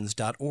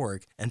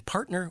lhfmissions.org and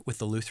partner with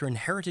the Lutheran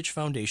Heritage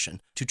Foundation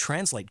to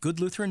translate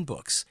good Lutheran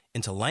books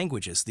into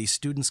languages these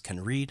students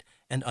can read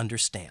and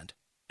understand.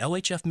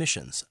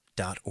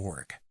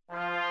 lhfmissions.org.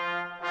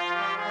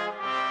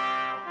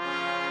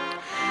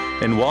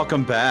 And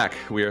welcome back.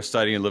 We are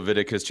studying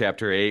Leviticus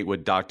chapter 8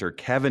 with Dr.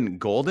 Kevin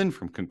Golden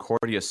from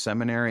Concordia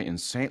Seminary in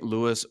St.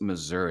 Louis,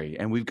 Missouri.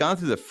 And we've gone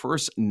through the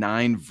first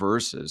 9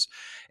 verses.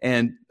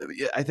 And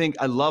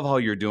I love how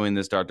you're doing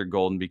this, Dr.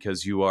 Golden,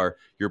 because you're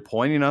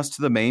pointing us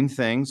to the main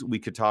things. We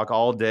could talk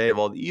all day of,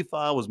 well, the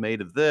ephod was made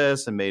of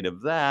this and made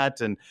of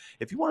that. And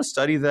if you want to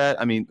study that,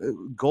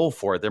 go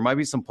for it. There might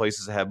be some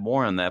places that have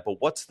more on that. But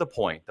what's the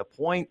point? The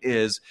point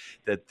is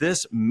that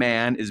this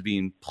man is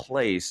being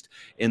placed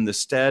in the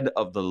stead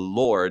of the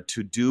Lord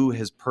to do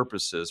his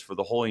purposes for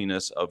the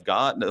holiness of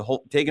God,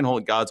 taking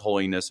God's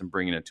holiness and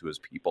bringing it to his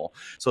people.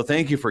 So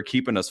thank you for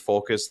keeping us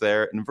focused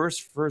there. In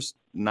first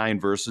 9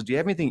 verses, do you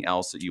have anything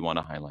else that you want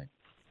to highlight?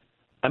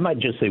 I might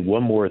just say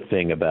one more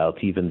thing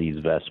about even these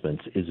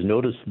vestments is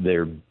notice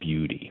their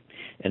beauty.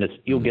 And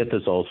you'll get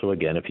this also,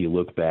 again, if you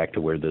look back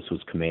to where this was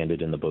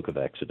commanded in the book of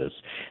Exodus,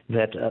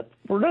 that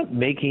we're not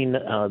making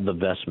the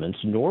vestments,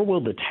 nor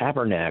will the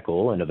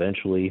tabernacle and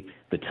eventually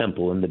the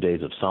temple in the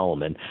days of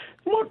Solomon,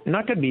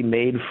 not going to be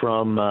made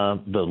from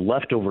the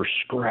leftover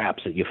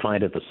scraps that you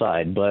find at the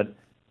side, but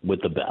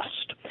with the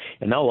best.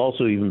 And that'll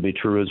also even be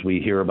true as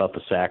we hear about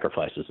the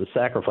sacrifices. The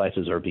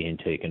sacrifices are being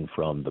taken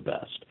from the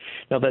best.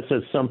 Now, that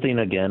says something,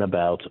 again,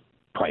 about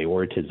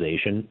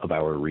prioritization of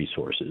our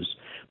resources,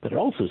 but it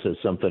also says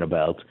something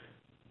about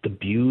the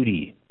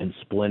beauty and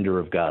splendor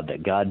of God,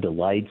 that God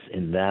delights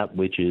in that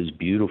which is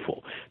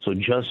beautiful. So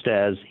just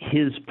as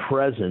his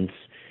presence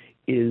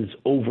is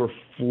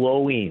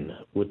overflowing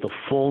with the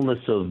fullness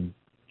of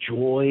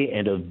joy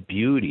and of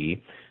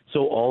beauty,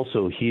 so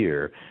also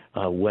here,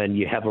 when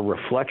you have a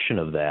reflection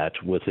of that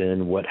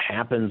within what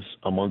happens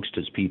amongst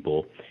his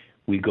people,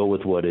 we go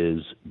with what is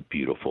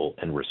beautiful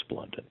and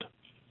resplendent.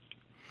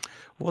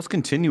 Well, let's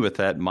continue with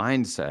that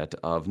mindset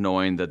of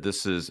knowing that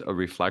this is a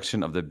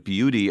reflection of the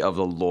beauty of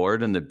the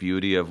Lord and the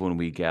beauty of when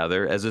we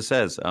gather. As it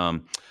says,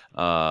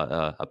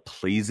 a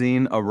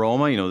pleasing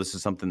aroma. This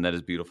is something that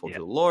is beautiful to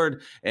the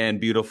Lord and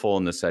beautiful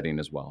in the setting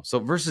as well. So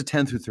verses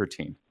 10 through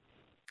 13.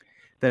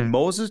 Then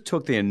Moses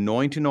took the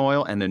anointing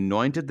oil and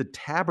anointed the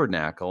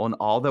tabernacle and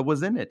all that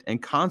was in it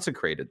and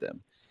consecrated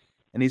them.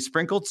 And he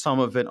sprinkled some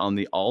of it on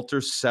the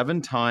altar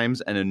 7 times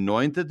and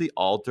anointed the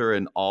altar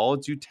and all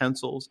its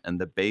utensils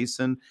and the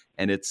basin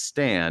and its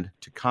stand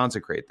to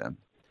consecrate them.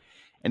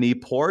 And he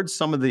poured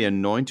some of the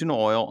anointing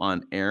oil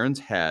on Aaron's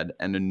head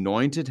and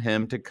anointed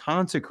him to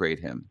consecrate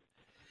him.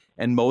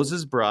 And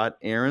Moses brought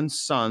Aaron's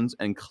sons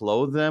and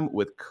clothed them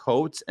with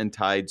coats and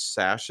tied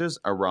sashes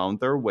around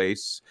their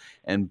waists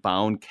and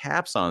bound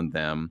caps on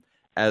them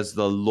as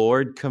the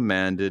Lord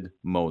commanded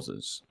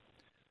Moses.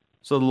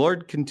 So the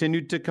Lord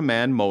continued to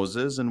command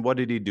Moses, and what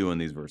did he do in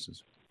these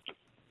verses?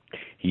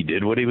 He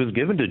did what he was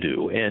given to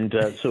do. And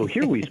so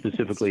here we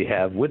specifically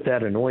have, with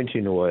that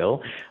anointing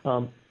oil,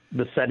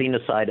 the setting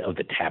aside of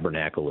the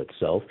tabernacle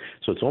itself.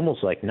 So it's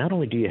almost like not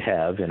only do you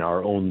have in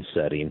our own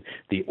setting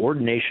the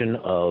ordination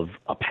of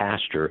a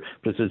pastor,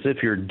 but it's as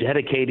if you're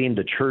dedicating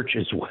the church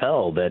as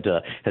well that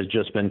has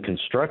just been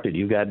constructed.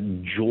 You've got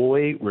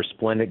joy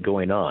resplendent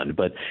going on.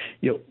 But,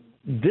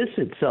 this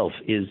itself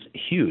is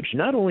huge.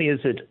 Not only is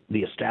it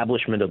the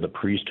establishment of the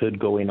priesthood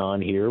going on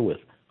here with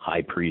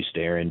High Priest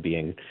Aaron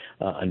being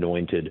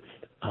anointed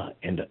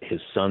and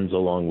his sons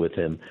along with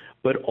him,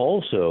 but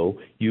also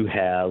you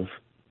have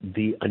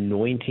the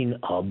anointing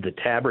of the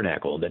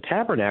tabernacle. The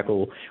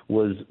tabernacle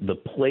was the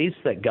place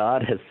that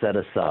God has set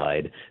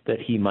aside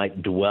that he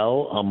might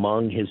dwell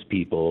among his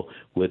people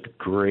with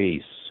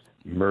grace,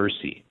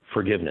 mercy,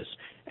 forgiveness.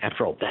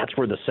 After all, that's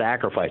where the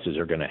sacrifices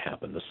are going to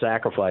happen, the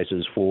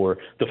sacrifices for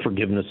the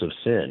forgiveness of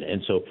sin.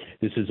 And so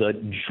this is a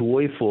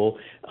joyful,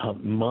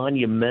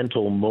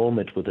 monumental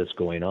moment with this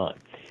going on.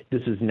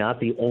 This is not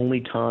the only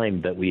time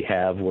that we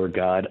have where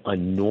God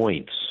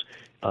anoints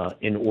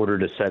in order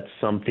to set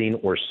something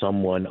or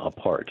someone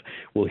apart.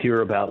 We'll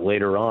hear about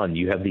later on,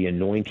 you have the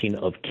anointing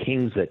of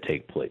kings that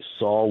take place.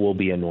 Saul will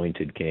be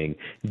anointed king.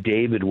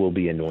 David will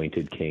be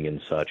anointed king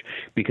and such,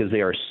 because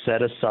they are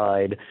set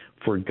aside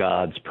for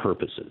God's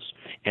purposes.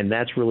 And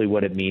that's really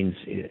what it means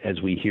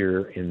as we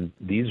hear in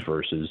these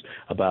verses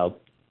about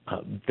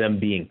them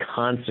being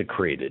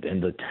consecrated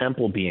and the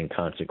temple being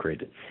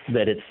consecrated,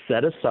 that it's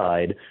set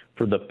aside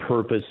for the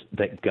purpose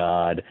that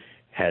God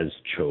has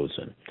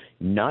chosen,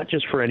 not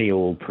just for any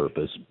old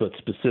purpose, but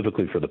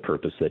specifically for the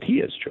purpose that he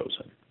has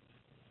chosen.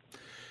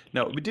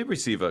 Now, we did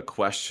receive a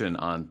question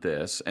on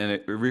this, and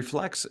it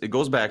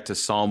goes back to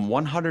Psalm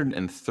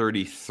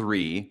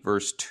 133,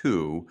 verse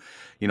 2.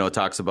 It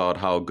talks about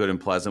how good and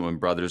pleasant when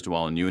brothers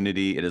dwell in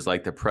unity. It is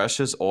like the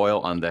precious oil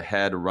on the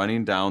head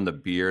running down the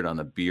beard on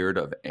the beard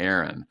of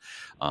Aaron,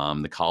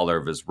 the collar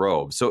of his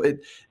robe. So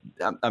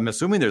I'm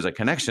assuming there's a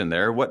connection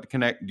there.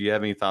 Do you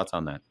have any thoughts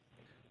on that?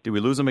 Did we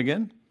lose him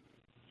again?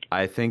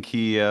 I think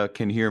he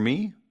can hear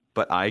me,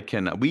 but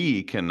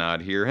we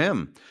cannot hear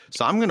him.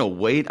 So I'm going to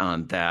wait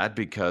on that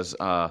because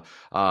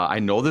I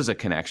know there's a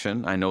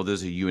connection. I know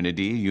there's a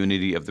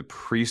unity of the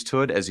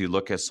priesthood as you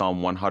look at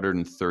Psalm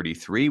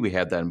 133. We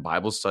had that in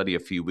Bible study a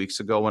few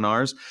weeks ago in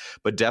ours,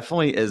 but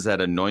definitely is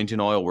that anointing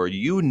oil where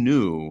you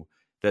knew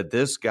that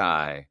this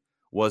guy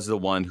was the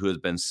one who has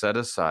been set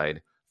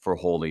aside for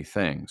holy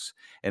things.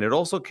 And it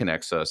also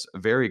connects us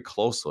very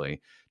closely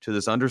to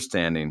this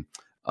understanding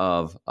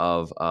of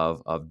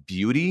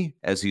beauty,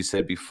 as you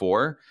said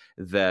before,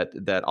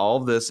 that all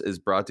of this is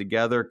brought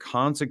together,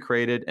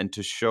 consecrated, and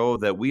to show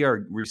that we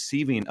are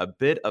receiving a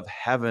bit of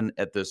heaven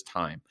at this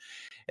time.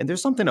 And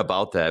there's something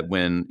about that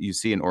when you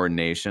see an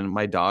ordination.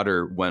 My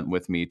daughter went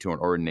with me to an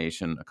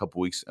ordination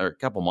a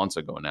couple months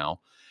ago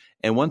now.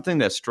 And one thing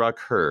that struck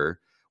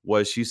her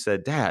was she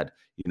said, "Dad,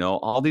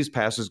 all these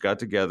pastors got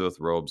together with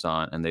robes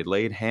on and they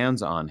laid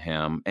hands on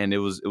him. And it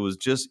was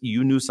just,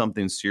 you knew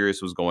something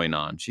serious was going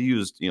on." She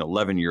used,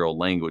 11-year-old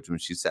language when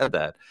she said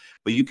that.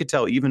 But you could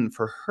tell even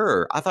for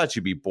her, I thought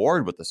she'd be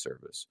bored with the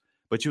service,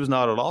 but she was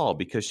not at all,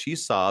 because she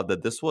saw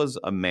that this was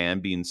a man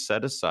being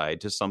set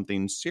aside to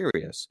something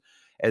serious,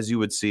 as you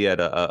would see at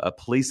a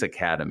police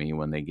academy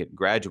when they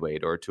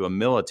graduate, or to a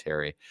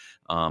military,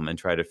 and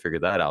try to figure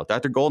that out.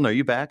 Dr. Golden, are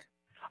you back?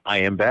 I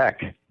am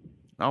back.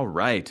 All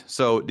right.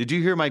 So did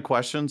you hear my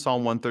question,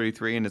 Psalm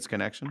 133 and its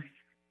connection?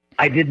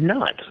 I did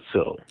not.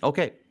 So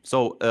okay.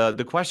 So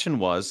the question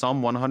was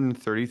Psalm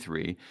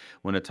 133,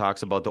 when it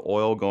talks about the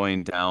oil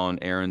going down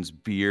Aaron's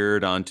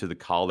beard onto the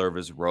collar of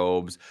his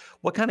robes.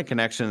 What kind of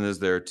connection is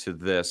there to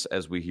this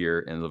as we hear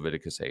in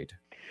Leviticus 8?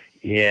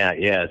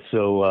 Yeah.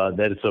 So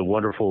that is a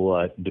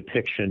wonderful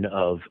depiction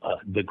of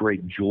the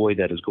great joy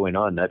that is going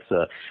on. That's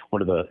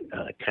one of the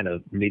kind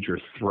of major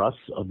thrusts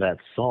of that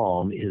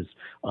psalm is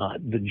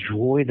the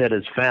joy that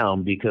is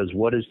found, because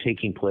what is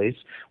taking place?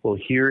 Well,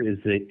 here is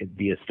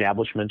the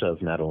establishment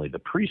of not only the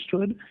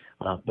priesthood,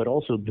 but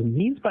also the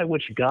means by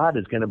which God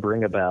is going to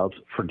bring about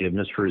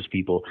forgiveness for his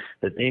people,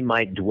 that they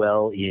might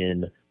dwell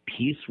in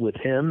peace with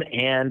him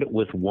and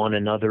with one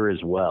another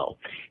as well.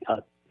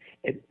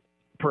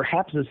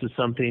 Perhaps this is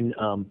something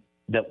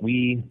that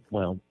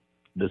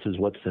this is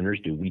what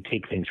sinners do. We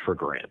take things for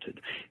granted.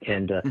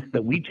 And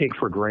that we take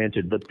for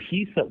granted the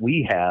peace that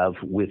we have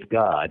with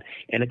God.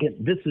 And again,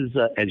 this is,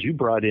 as you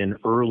brought in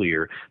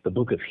earlier, the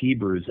book of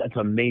Hebrews. That's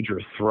a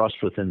major thrust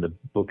within the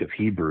book of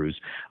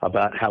Hebrews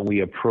about how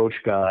we approach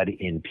God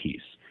in peace.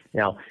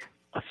 Now,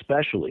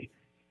 especially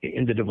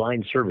in the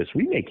divine service,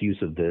 we make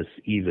use of this,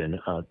 even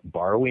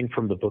borrowing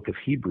from the book of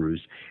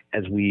Hebrews,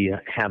 as we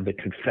have the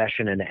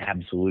confession and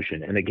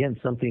absolution. And again,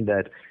 something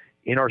that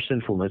in our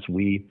sinfulness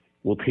we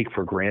will take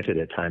for granted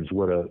at times,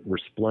 what a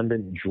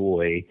resplendent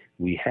joy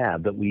we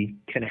have that we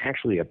can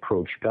actually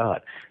approach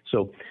God.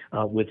 So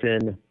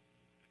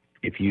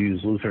if you use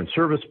Lutheran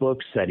service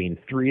books, setting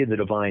 3 of the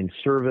divine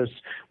service,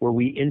 where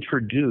we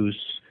introduce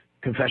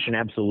confession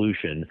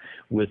absolution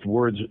with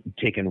words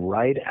taken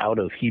right out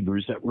of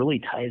Hebrews, that really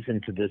ties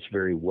into this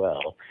very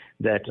well,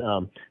 that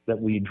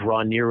we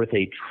draw near with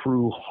a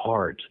true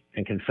heart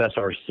and confess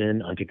our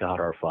sin unto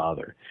God our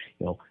Father.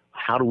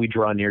 How do we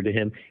draw near to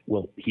him?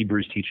 Well,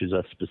 Hebrews teaches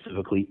us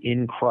specifically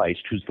in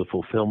Christ, who's the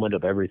fulfillment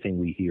of everything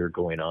we hear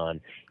going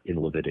on in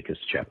Leviticus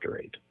chapter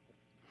 8.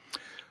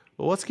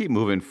 Well, let's keep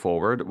moving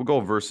forward. We'll go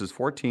verses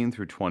 14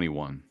 through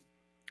 21.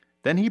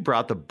 Then he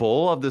brought the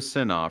bull of the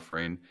sin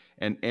offering,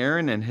 and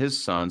Aaron and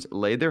his sons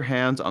laid their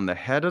hands on the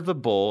head of the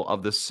bull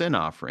of the sin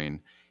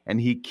offering,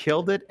 and he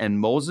killed it, and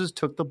Moses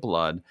took the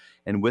blood,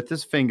 and with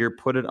his finger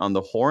put it on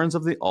the horns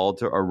of the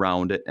altar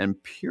around it,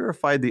 and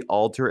purified the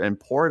altar, and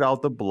poured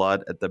out the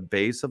blood at the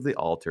base of the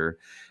altar,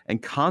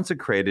 and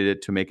consecrated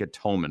it to make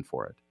atonement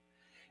for it.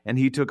 And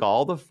he took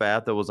all the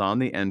fat that was on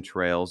the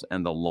entrails,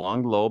 and the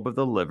long lobe of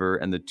the liver,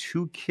 and the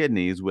 2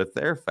 kidneys with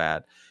their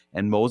fat,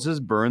 and Moses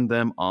burned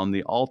them on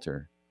the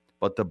altar.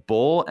 But the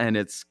bull and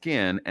its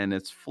skin and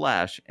its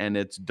flesh and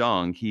its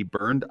dung he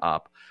burned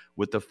up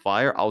with the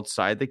fire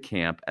outside the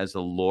camp, as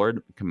the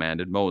Lord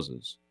commanded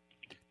Moses.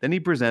 Then he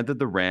presented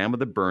the ram of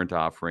the burnt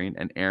offering,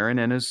 and Aaron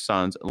and his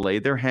sons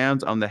laid their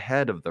hands on the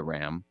head of the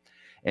ram,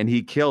 and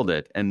he killed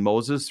it. And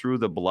Moses threw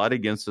the blood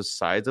against the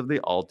sides of the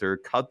altar,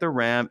 cut the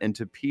ram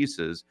into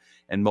pieces,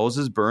 and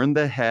Moses burned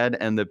the head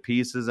and the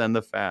pieces and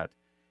the fat.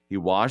 He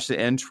washed the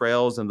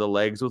entrails and the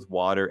legs with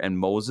water, and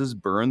Moses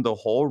burned the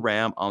whole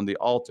ram on the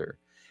altar.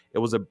 It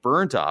was a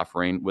burnt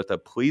offering with a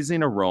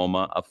pleasing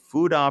aroma, a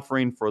food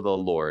offering for the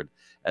Lord,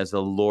 as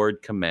the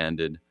Lord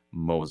commanded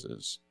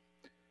Moses.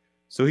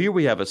 So here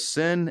we have a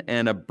sin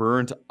and a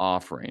burnt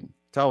offering.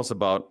 Tell us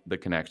about the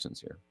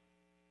connections here.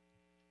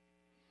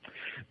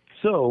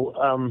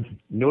 So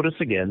notice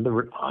again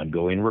the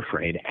ongoing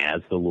refrain,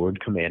 as the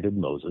Lord commanded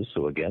Moses.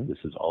 So again, this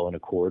is all in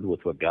accord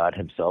with what God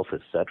himself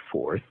has set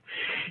forth.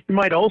 You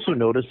might also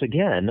notice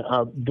again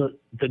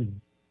the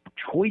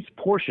choice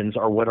portions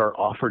are what are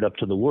offered up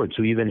to the Lord.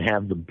 So you even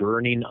have the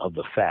burning of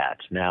the fat.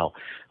 Now,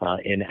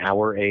 in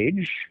our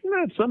age,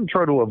 some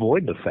try to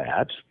avoid the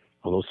fat,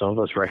 although some of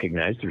us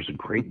recognize there's a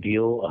great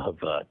deal of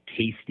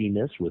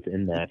tastiness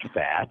within that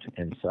fat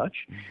and such.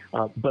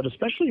 But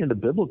especially in the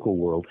biblical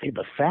world,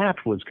 the fat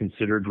was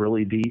considered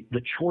really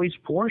the choice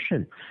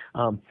portion.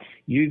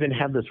 You even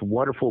have this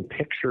wonderful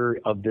picture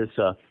of this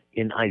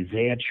in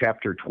Isaiah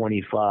chapter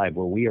 25,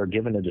 where we are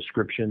given a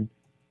description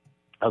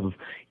of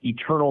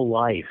eternal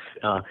life,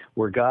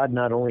 where God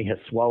not only has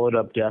swallowed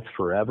up death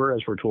forever,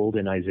 as we're told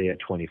in Isaiah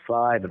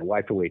 25, and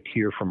wiped away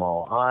tear from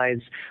all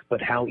eyes,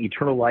 but how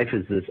eternal life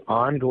is this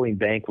ongoing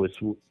banquet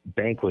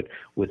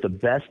with the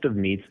best of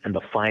meats and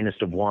the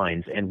finest of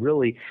wines. And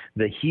really,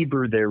 the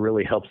Hebrew there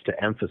really helps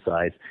to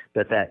emphasize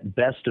that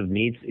best of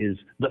meats is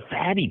the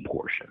fatty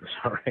portions.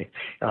 All right,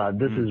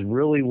 this is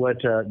really what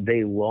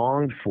they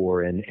longed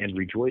for and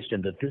rejoiced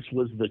in, that this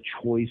was the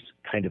choice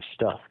kind of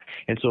stuff.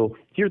 And so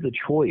here the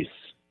choice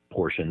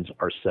portions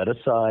are set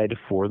aside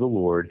for the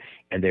Lord,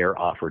 and they are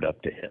offered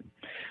up to him.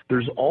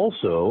 There's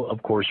also,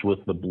 of course, with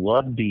the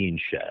blood being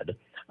shed,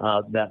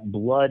 that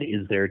blood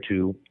is there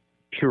to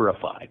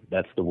purify.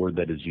 That's the word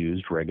that is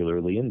used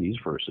regularly in these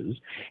verses.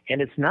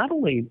 And it's not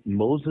only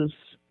Moses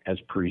as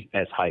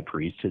high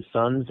priest, his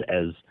sons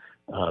as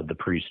the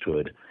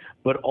priesthood,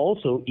 but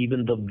also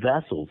even the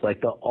vessels, like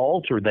the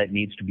altar that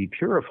needs to be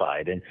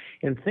purified.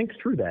 And think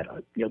through that.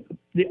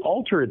 The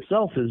altar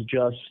itself is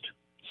just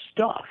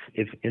stuff,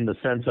 if in the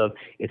sense of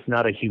it's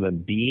not a human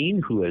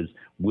being who has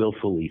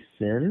willfully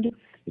sinned.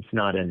 It's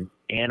not an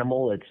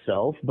animal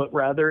itself, but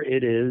rather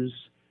it is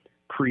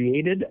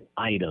created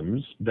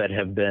items that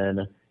have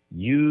been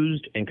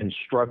used and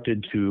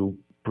constructed to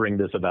bring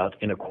this about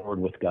in accord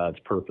with God's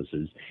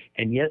purposes,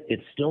 and yet it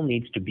still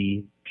needs to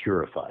be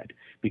purified,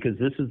 because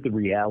this is the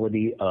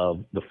reality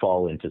of the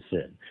fall into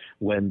sin.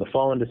 When the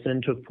fall into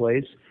sin took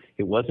place,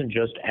 it wasn't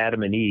just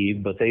Adam and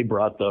Eve, but they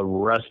brought the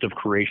rest of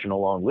creation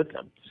along with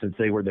them. Since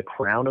they were the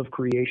crown of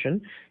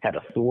creation, had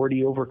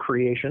authority over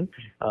creation,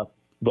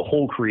 the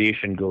whole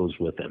creation goes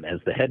with them. As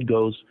the head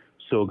goes,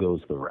 so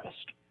goes the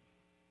rest.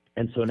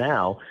 And so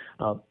now,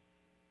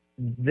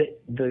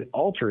 the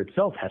altar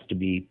itself has to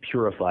be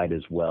purified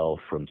as well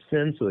from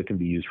sin so it can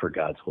be used for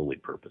God's holy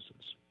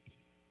purposes.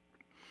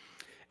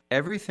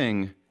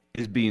 Everything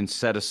is being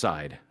set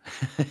aside.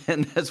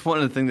 And that's one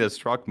of the things that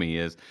struck me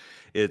is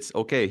it's,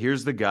 okay,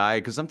 here's the guy,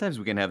 because sometimes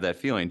we can have that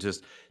feeling.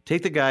 Just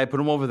take the guy, put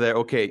him over there.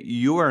 Okay,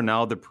 you are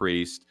now the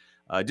priest.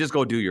 Just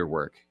go do your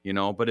work,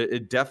 But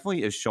it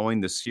definitely is showing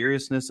the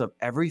seriousness of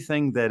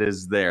everything that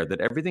is there, that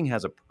everything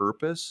has a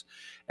purpose.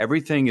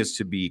 Everything is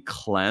to be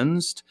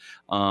cleansed.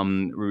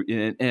 And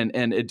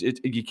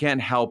you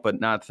can't help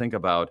but not think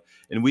about,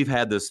 and we've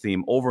had this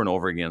theme over and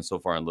over again so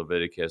far in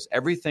Leviticus,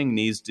 everything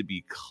needs to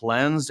be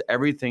cleansed.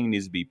 Everything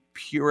needs to be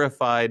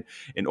purified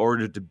in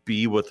order to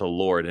be with the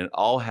Lord. And it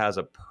all has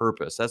a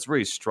purpose. That's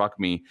really struck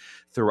me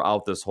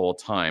throughout this whole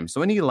time.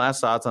 So any last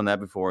thoughts on that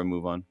before we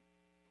move on?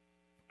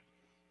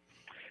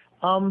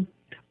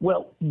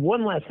 Well,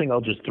 one last thing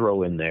I'll just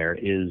throw in there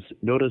is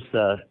notice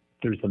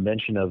there's the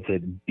mention of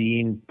it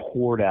being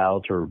poured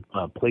out or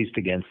placed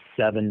against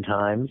 7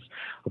 times.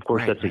 Of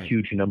course, that's a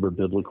huge number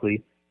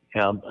biblically,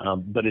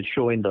 but it's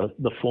showing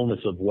the fullness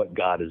of what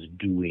God is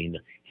doing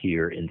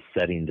here in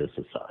setting this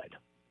aside.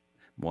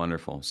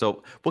 Wonderful.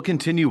 So we'll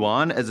continue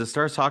on as it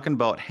starts talking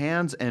about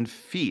hands and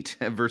feet,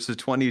 verses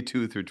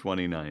 22 through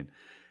 29.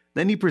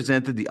 Then he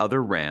presented the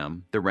other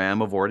ram, the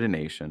ram of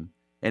ordination,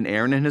 and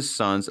Aaron and his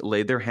sons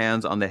laid their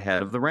hands on the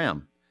head of the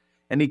ram.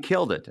 And he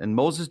killed it. And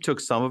Moses took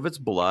some of its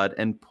blood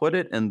and put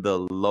it in the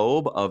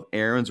lobe of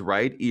Aaron's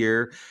right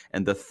ear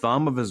and the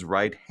thumb of his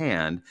right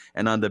hand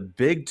and on the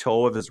big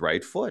toe of his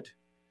right foot.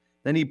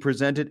 Then he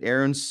presented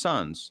Aaron's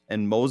sons,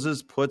 and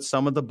Moses put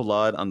some of the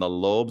blood on the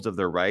lobes of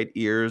their right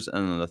ears and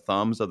on the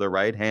thumbs of their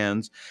right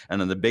hands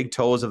and on the big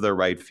toes of their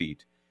right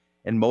feet.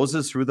 And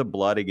Moses threw the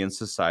blood against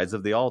the sides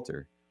of the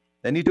altar.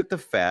 Then he took the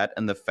fat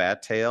and the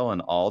fat tail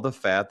and all the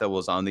fat that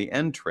was on the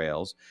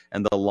entrails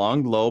and the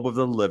long lobe of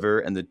the liver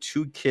and the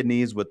 2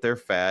 kidneys with their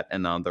fat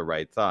and on the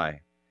right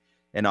thigh.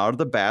 And out of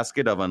the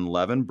basket of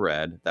unleavened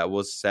bread that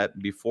was set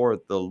before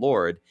the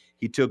Lord,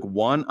 he took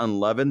 1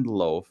 unleavened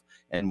loaf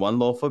and 1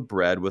 loaf of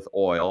bread with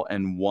oil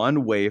and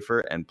 1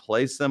 wafer and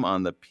placed them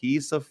on the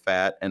piece of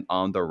fat and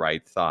on the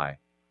right thigh.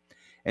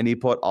 And he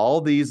put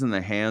all these in the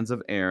hands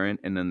of Aaron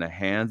and in the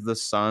hands of the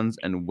sons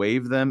and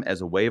waved them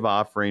as a wave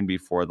offering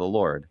before the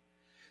Lord.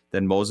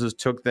 Then Moses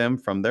took them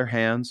from their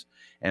hands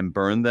and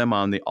burned them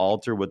on the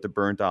altar with the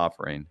burnt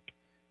offering.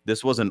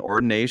 This was an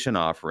ordination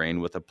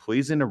offering with a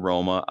pleasing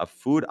aroma, a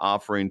food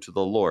offering to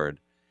the Lord.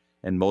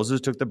 And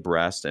Moses took the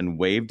breast and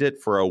waved it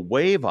for a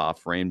wave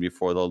offering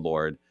before the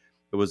Lord.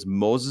 It was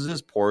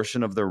Moses'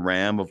 portion of the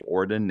ram of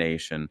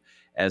ordination,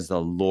 as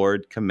the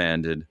Lord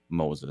commanded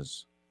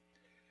Moses.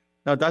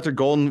 Now, Dr.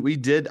 Golden,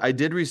 I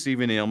did receive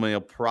an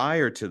email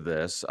prior to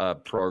this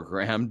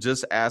program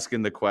just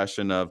asking the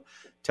question of,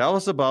 tell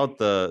us about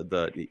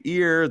the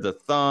ear, the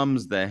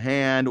thumbs, the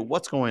hand.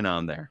 What's going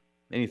on there?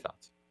 Any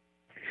thoughts?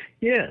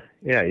 Yeah.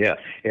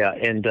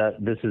 And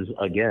this is,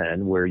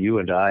 again, where you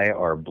and I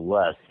are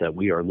blessed that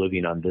we are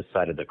living on this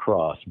side of the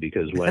cross,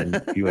 because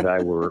when you and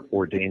I were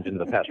ordained into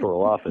the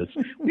pastoral office,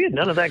 we had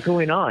none of that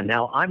going on.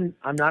 Now, I'm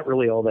not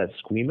really all that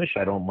squeamish.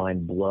 I don't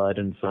mind blood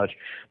and such,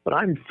 but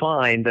I'm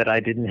fine that I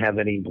didn't have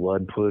any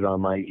blood put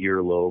on my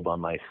earlobe, on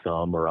my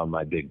thumb, or on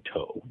my big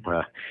toe.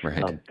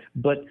 Right.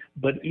 But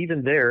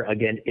even there,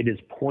 again, it is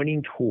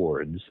pointing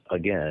towards,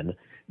 again,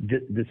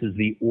 this is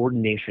the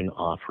ordination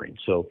offering.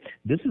 So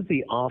this is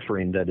the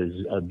offering that is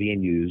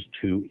being used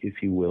to, if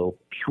you will,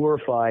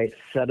 purify,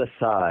 set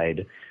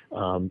aside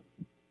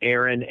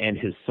Aaron and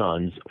his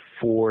sons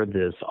for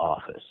this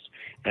office.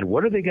 And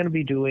what are they going to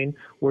be doing?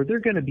 Well, they're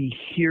going to be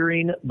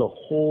hearing the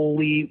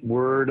holy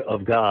word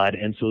of God,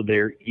 and so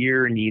their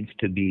ear needs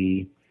to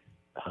be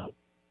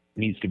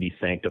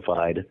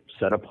sanctified,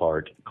 set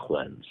apart,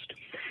 cleansed.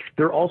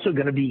 They're also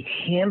going to be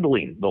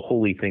handling the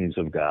holy things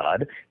of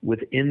God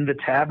within the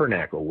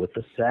tabernacle with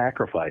the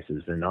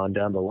sacrifices and on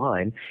down the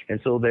line. And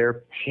so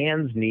their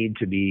hands need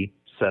to be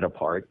set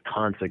apart,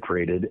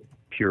 consecrated,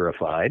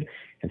 purified.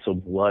 And so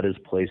blood is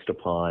placed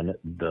upon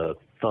the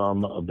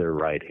thumb of their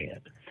right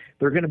hand.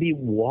 They're going to be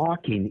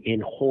walking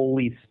in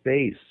holy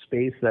space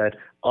that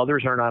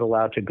others are not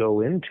allowed to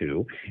go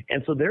into.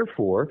 And so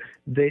therefore,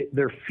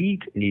 their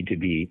feet need to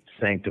be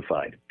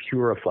sanctified,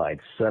 purified,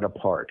 set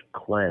apart,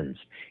 cleansed.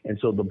 And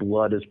so the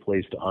blood is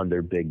placed on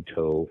their big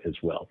toe as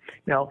well.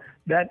 Now,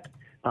 that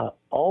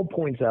all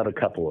points out a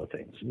couple of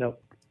things. Now,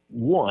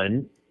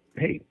 one,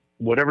 hey,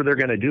 whatever they're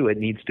going to do, it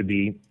needs to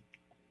be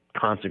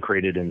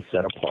consecrated and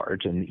set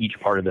apart, and each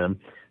part of them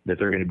that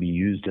they're going to be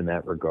used in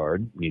that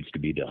regard needs to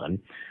be done,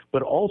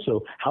 but also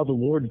how the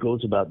Lord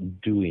goes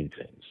about doing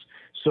things.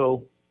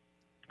 So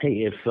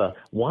hey,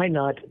 why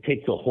not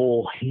take the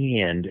whole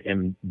hand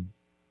and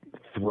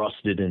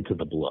thrust it into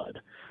the blood?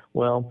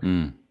 Well,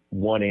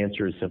 one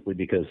answer is simply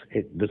because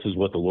this is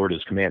what the Lord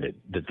has commanded,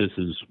 that this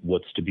is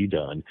what's to be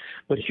done.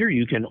 But here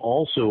you can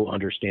also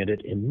understand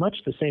it in much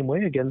the same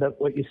way, again, that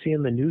what you see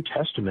in the New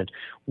Testament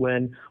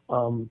when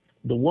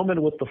the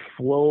woman with the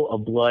flow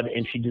of blood,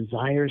 and she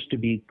desires to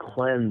be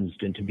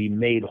cleansed and to be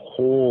made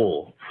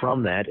whole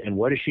from that. And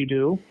what does she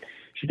do?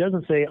 She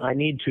doesn't say, I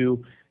need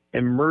to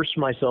immerse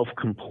myself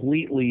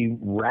completely,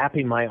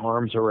 wrapping my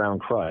arms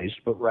around Christ,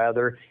 but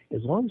rather,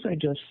 as long as I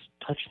just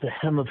touch the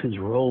hem of his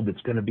robe,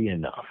 it's going to be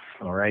enough,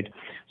 all right?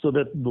 So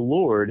that the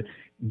Lord,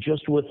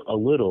 just with a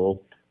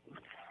little,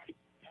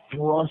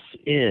 thrusts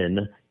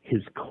in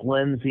his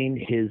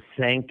cleansing, his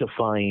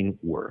sanctifying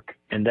work.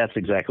 And that's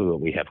exactly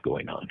what we have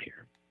going on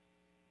here.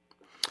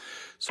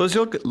 So as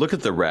you look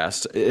at the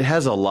rest, it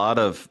has a lot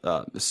of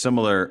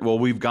similar. Well,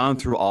 we've gone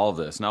through all of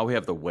this. Now we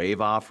have the wave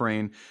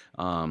offering.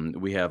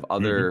 We have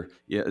other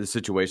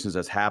situations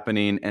that's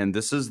happening, and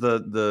this is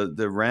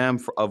the ram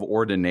of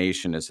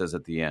ordination. It says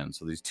at the end.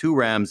 So these two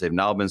rams, they've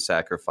now been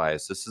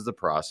sacrificed. This is the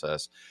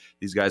process.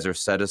 These guys are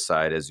set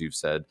aside, as you've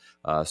said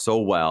so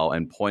well,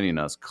 and pointing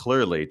us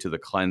clearly to the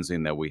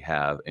cleansing that we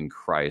have in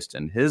Christ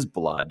and his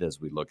blood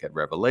as we look at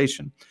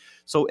Revelation.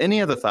 So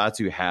any other thoughts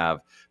you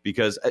have?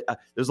 Because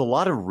there's a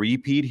lot of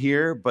repeat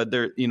here, but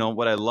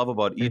what I love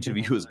about each of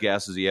you as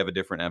guests is you have a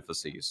different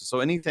emphasis.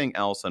 So anything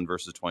else on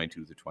verses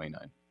 22 through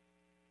 29?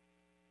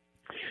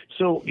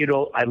 So,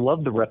 I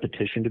love the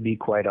repetition, to be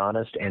quite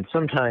honest. And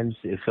sometimes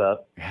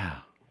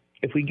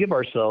if we give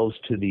ourselves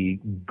to the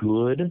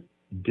good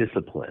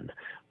discipline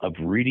of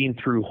reading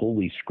through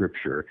Holy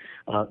Scripture,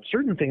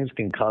 certain things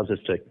can cause us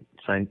to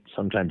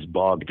sometimes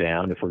bog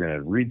down if we're going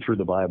to read through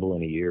the Bible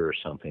in a year or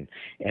something.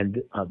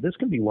 And this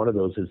can be one of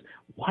those is,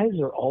 why is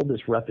there all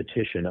this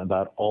repetition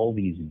about all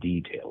these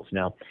details?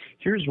 Now,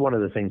 here's one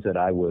of the things that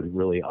I would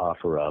really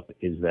offer up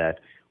is that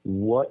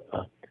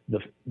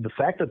the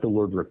fact that the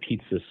Lord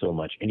repeats this so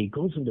much, and he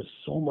goes into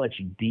so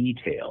much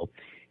detail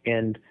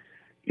and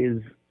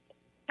is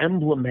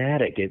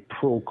emblematic, it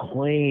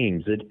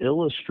proclaims, it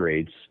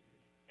illustrates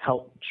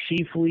how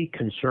chiefly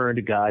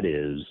concerned God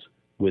is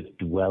with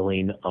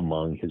dwelling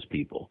among his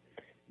people.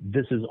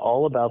 This is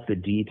all about the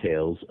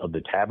details of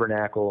the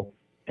tabernacle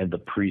and the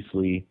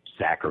priestly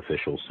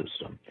sacrificial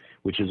system,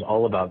 which is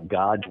all about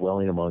God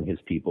dwelling among his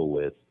people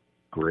with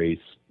grace,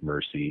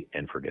 mercy,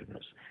 and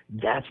forgiveness.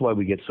 That's why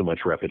we get so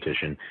much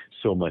repetition,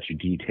 so much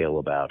detail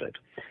about it.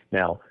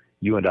 Now,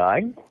 you and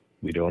I,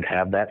 we don't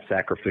have that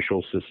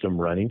sacrificial system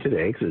running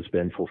today because it's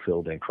been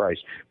fulfilled in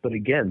Christ. But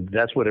again,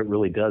 that's what it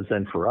really does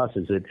then for us,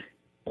 is it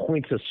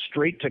points us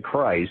straight to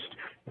Christ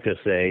to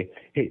say,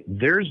 hey,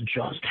 there's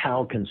just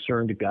how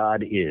concerned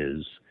God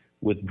is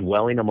with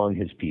dwelling among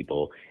his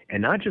people,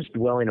 and not just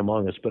dwelling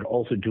among us, but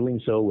also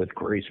doing so with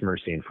grace,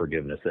 mercy, and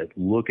forgiveness. That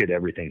look at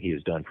everything he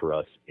has done for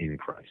us in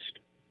Christ.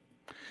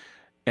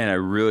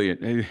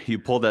 And you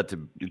pulled that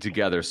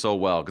together so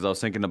well, because I was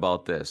thinking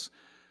about this.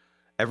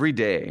 Every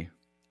day,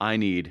 I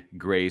need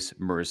grace,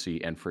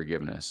 mercy, and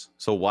forgiveness.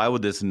 So why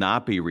would this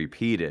not be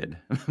repeated?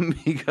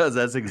 Because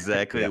that's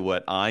exactly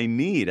what I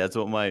need. That's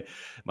what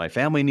my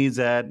family needs,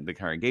 that the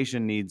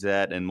congregation needs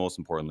that, and most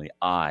importantly,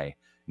 I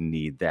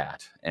need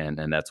that. And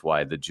that's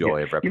why the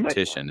joy of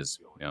repetition is.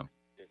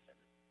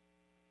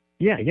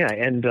 Yeah,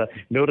 and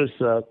notice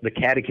the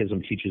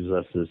Catechism teaches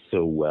us this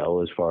so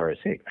well as far as,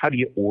 hey, how do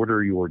you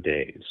order your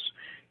days?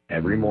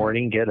 Every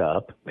morning, get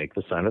up, make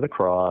the sign of the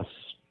cross,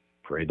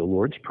 pray the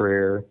Lord's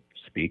Prayer,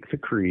 speak the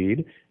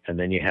creed, and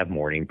then you have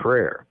morning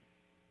prayer.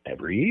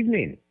 Every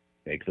evening,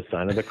 make the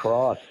sign of the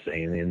cross,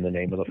 saying in the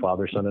name of the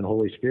Father, Son, and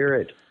Holy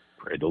Spirit,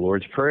 pray the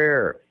Lord's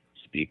Prayer,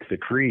 speak the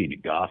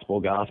creed, gospel,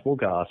 gospel,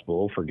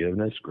 gospel,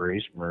 forgiveness,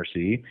 grace,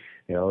 mercy,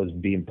 is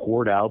being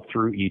poured out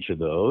through each of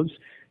those.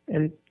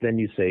 And then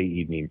you say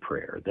evening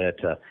prayer. That,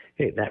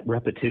 that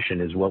repetition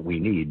is what we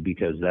need,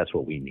 because that's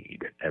what we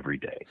need every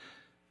day.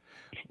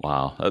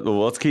 Wow.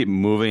 Well, let's keep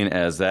moving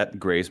as that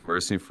grace,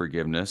 mercy, and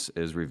forgiveness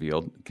is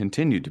revealed,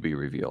 continued to be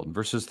revealed.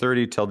 Verses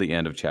 30 till the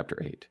end of chapter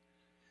 8.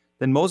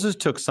 Then Moses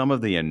took some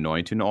of the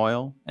anointing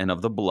oil and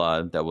of the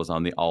blood that was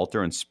on the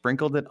altar and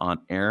sprinkled it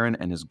on Aaron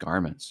and his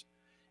garments,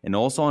 and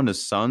also on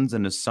his sons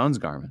and his sons'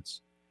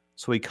 garments.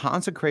 So he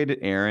consecrated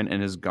Aaron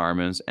and his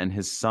garments, and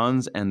his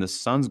sons and the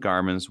sons'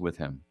 garments with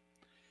him.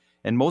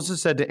 And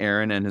Moses said to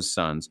Aaron and his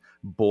sons,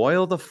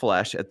 boil the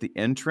flesh at the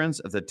entrance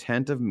of the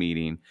tent of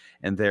meeting,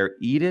 and there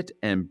eat it,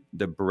 and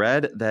the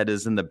bread that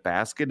is in the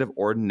basket of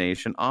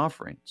ordination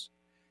offerings,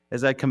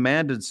 as I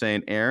commanded,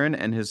 saying, Aaron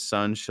and his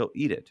sons shall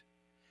eat it.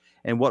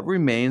 And what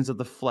remains of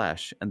the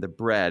flesh and the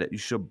bread you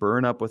shall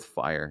burn up with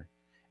fire,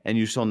 and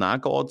you shall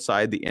not go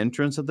outside the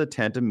entrance of the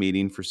tent of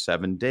meeting for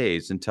 7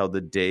 days, until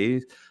the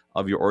days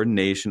of your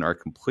ordination are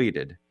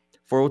completed.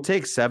 For it will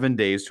take 7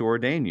 days to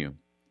ordain you.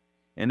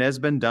 And has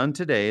been done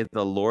today,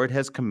 the Lord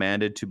has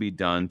commanded to be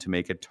done to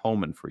make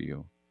atonement for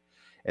you.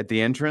 At the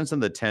entrance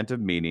of the tent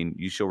of meeting,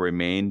 you shall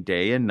remain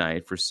day and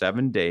night for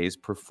 7 days,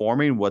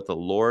 performing what the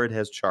Lord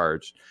has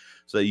charged,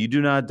 so that you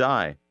do not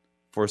die.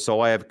 For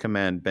so I have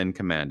been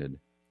commanded.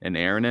 And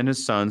Aaron and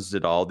his sons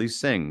did all these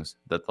things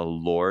that the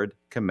Lord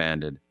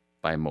commanded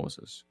by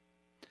Moses.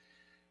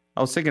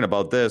 I was thinking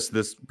about this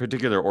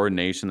particular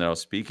ordination that I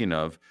was speaking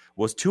of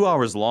was 2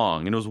 hours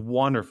long, and it was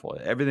wonderful.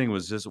 Everything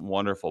was just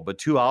wonderful. But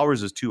 2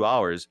 hours is 2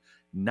 hours,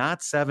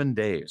 not 7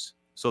 days.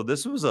 So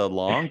this was a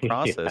long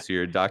process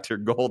here, Dr.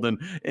 Golden.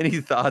 Any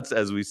thoughts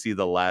as we see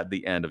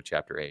the end of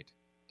chapter 8?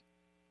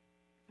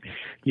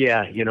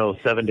 Yeah,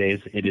 7 days,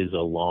 it is a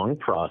long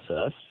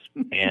process,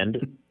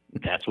 and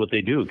that's what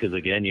they do, because,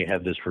 again, you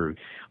have this for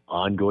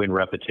ongoing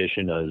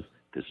repetition of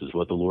this is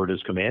what the Lord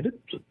has commanded,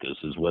 so this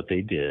is what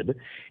they did.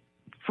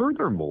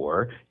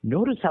 Furthermore,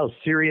 notice how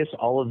serious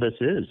all of this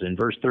is. In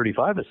verse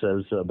 35, it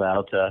says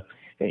about,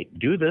 hey,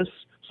 do this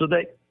so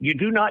that you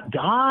do not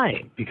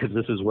die, because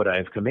this is what I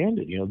have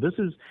commanded.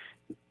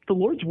 The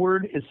Lord's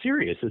word is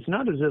serious. It's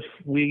not as if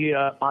we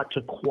ought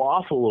to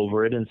quaffle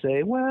over it and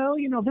say, well,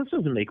 this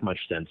doesn't make much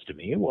sense to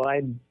me.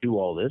 Why do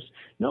all this?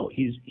 No,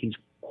 he's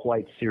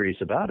quite serious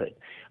about it.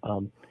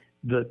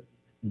 The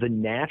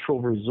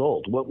natural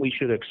result, what we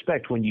should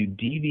expect when you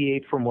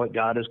deviate from what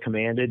God has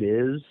commanded,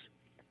 is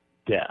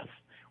death,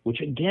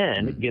 which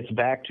again gets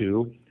back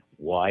to,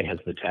 why has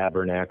the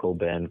tabernacle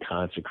been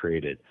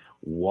consecrated?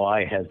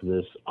 Why has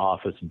this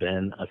office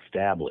been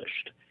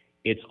established?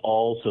 It's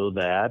also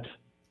that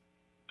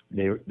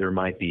there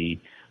might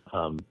be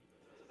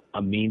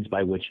a means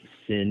by which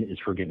sin is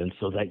forgiven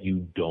so that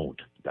you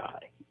don't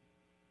die.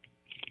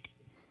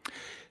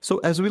 So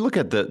as we look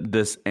at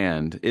this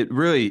end, it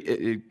really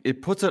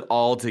it puts it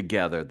all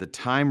together: the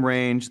time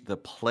range, the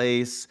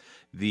place,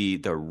 the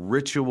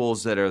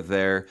rituals that are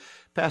there.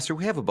 Pastor,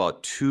 we have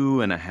about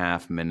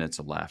 2.5 minutes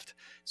left.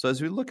 So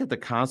as we look at the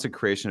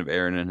consecration of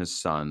Aaron and his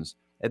sons,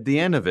 at the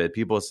end of it,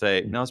 people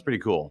say, no, it's pretty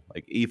cool,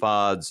 like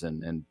ephods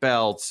and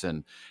belts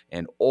and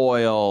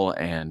oil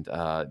and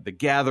the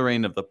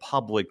gathering of the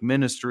public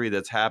ministry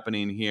that's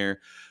happening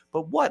here.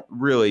 But what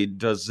really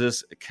does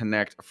this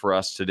connect for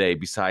us today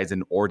besides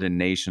an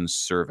ordination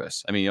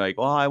service? I mean, you're like,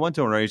 well, I went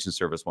to an ordination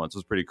service once. It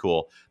was pretty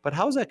cool. But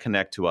how does that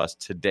connect to us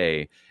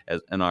today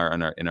in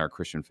our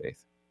Christian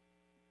faith?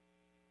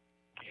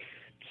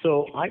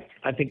 So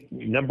I think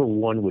number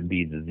one would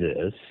be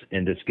this,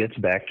 and this gets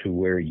back to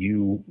where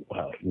you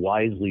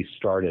wisely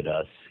started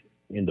us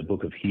in the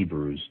book of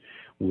Hebrews,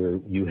 where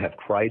you have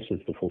Christ as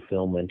the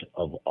fulfillment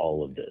of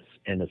all of this.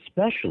 And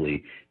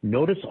especially,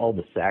 notice all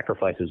the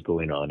sacrifices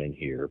going on in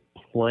here,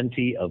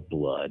 plenty of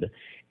blood.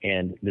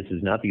 And this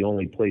is not the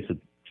only place that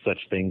such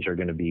things are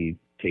going to be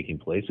taking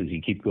place. As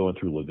you keep going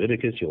through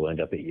Leviticus, you'll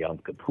end up at Yom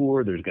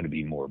Kippur. There's going to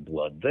be more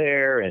blood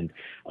there, and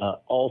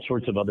all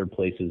sorts of other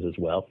places as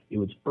well. It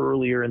was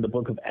earlier in the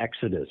book of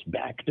Exodus,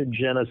 back to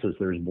Genesis,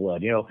 there's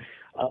blood.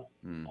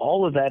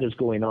 All of that is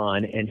going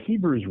on, and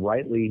Hebrews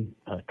rightly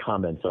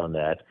comments on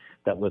that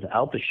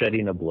without the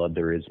shedding of blood,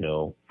 there is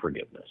no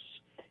forgiveness.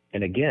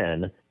 And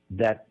again,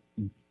 that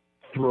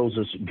throws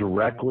us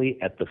directly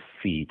at the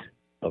feet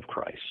of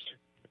Christ,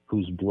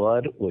 whose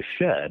blood was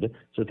shed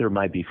so that there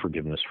might be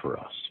forgiveness for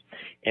us.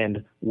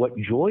 And what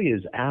joy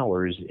is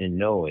ours in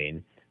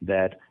knowing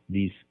that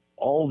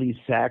all these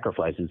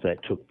sacrifices that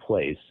took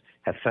place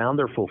have found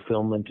their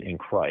fulfillment in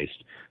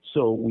Christ.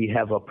 So we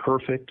have a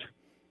perfect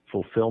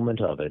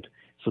fulfillment of it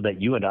so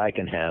that you and I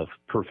can have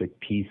perfect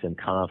peace and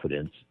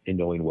confidence in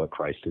knowing what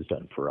Christ has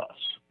done for us.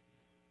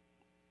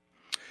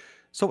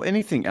 So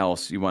anything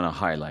else you want to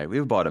highlight? We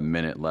have about a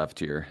minute left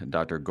here,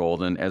 Dr.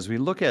 Golden. As we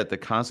look at the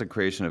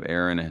consecration of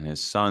Aaron and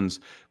his sons,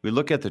 we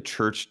look at the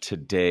church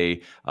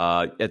today,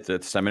 at the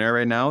seminary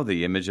right now,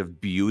 the image of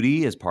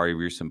beauty is part of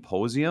your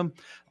symposium.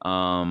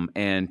 I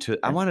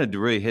wanted to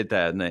really hit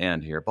that in the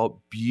end here, about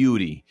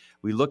beauty.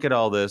 We look at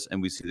all this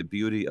and we see the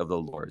beauty of the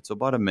Lord. So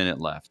about a minute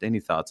left. Any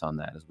thoughts on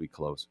that as we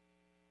close?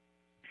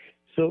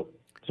 So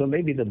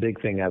maybe the big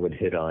thing I would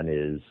hit on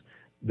is,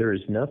 there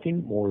is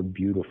nothing more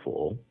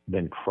beautiful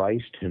than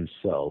Christ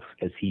himself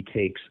as he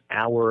takes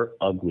our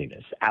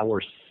ugliness,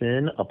 our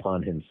sin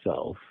upon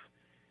himself,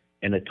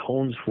 and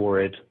atones for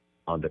it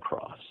on the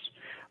cross.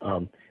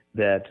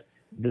 That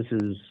this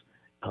is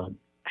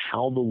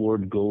how the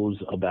Lord goes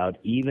about,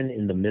 even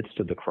in the midst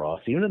of the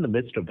cross, even in the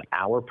midst of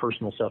our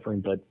personal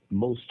suffering, but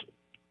most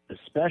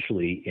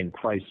especially in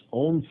Christ's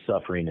own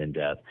suffering and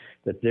death,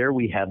 that there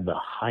we have the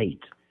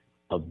height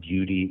of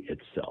beauty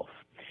itself.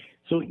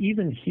 So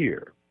even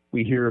here,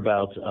 we hear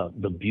about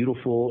the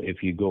beautiful,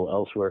 if you go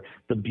elsewhere,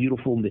 the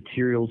beautiful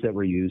materials that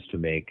were used to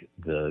make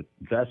the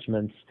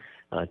vestments,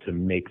 to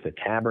make the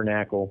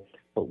tabernacle.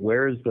 But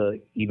where is the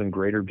even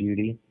greater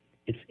beauty?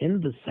 It's in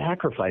the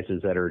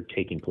sacrifices that are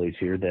taking place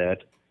here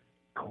that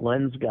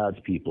cleanse God's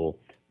people,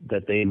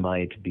 that they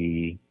might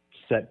be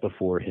set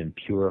before him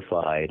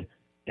purified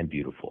and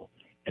beautiful.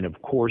 And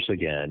of course,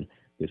 again,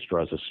 this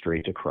draws us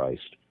straight to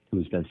Christ, who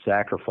has been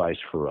sacrificed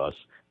for us.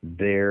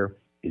 There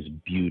is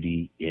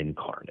beauty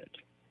incarnate.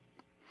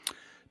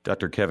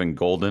 Dr. Kevin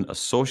Golden,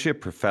 Associate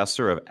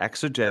Professor of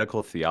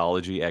Exegetical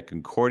Theology at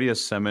Concordia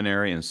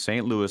Seminary in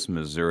St. Louis,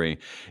 Missouri,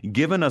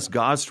 giving us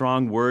God's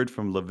strong word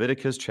from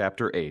Leviticus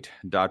chapter 8.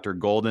 Dr.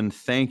 Golden,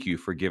 thank you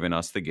for giving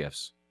us the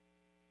gifts.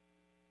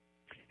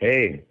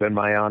 Hey, it's been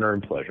my honor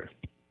and pleasure.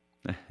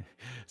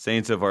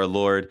 Saints of our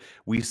Lord,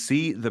 we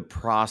see the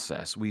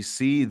process. We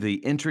see the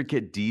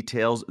intricate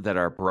details that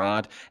are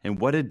brought. And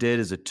what it did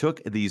is it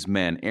took these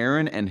men,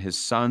 Aaron and his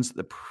sons,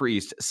 the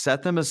priests,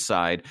 set them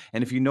aside.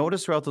 And if you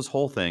notice throughout this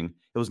whole thing,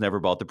 it was never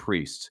about the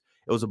priests.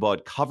 It was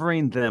about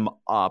covering them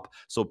up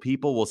so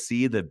people will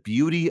see the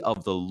beauty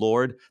of the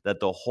Lord, that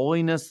the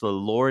holiness the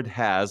Lord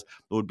has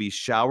would be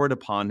showered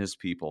upon his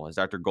people. As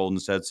Dr. Golden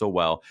said so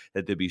well,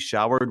 that they be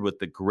showered with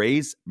the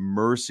grace,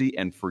 mercy,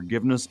 and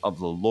forgiveness of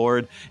the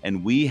Lord.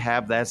 And we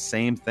have that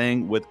same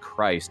thing with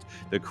Christ.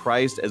 The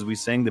Christ, as we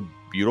sang, the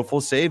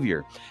beautiful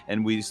Savior.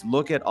 And we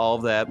look at all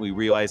of that, we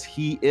realize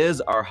he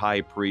is our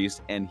high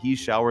priest, and he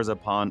showers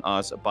upon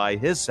us by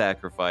his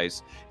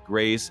sacrifice,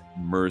 grace,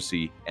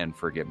 mercy, and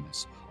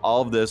forgiveness.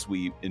 All of this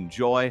we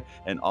enjoy,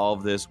 and all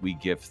of this we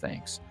give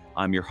thanks.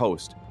 I'm your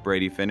host,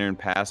 Brady Finnern,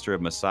 pastor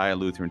of Messiah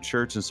Lutheran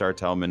Church in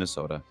Sartell,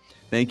 Minnesota.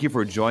 Thank you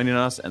for joining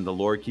us, and the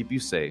Lord keep you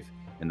safe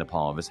in the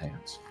palm of his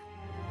hands.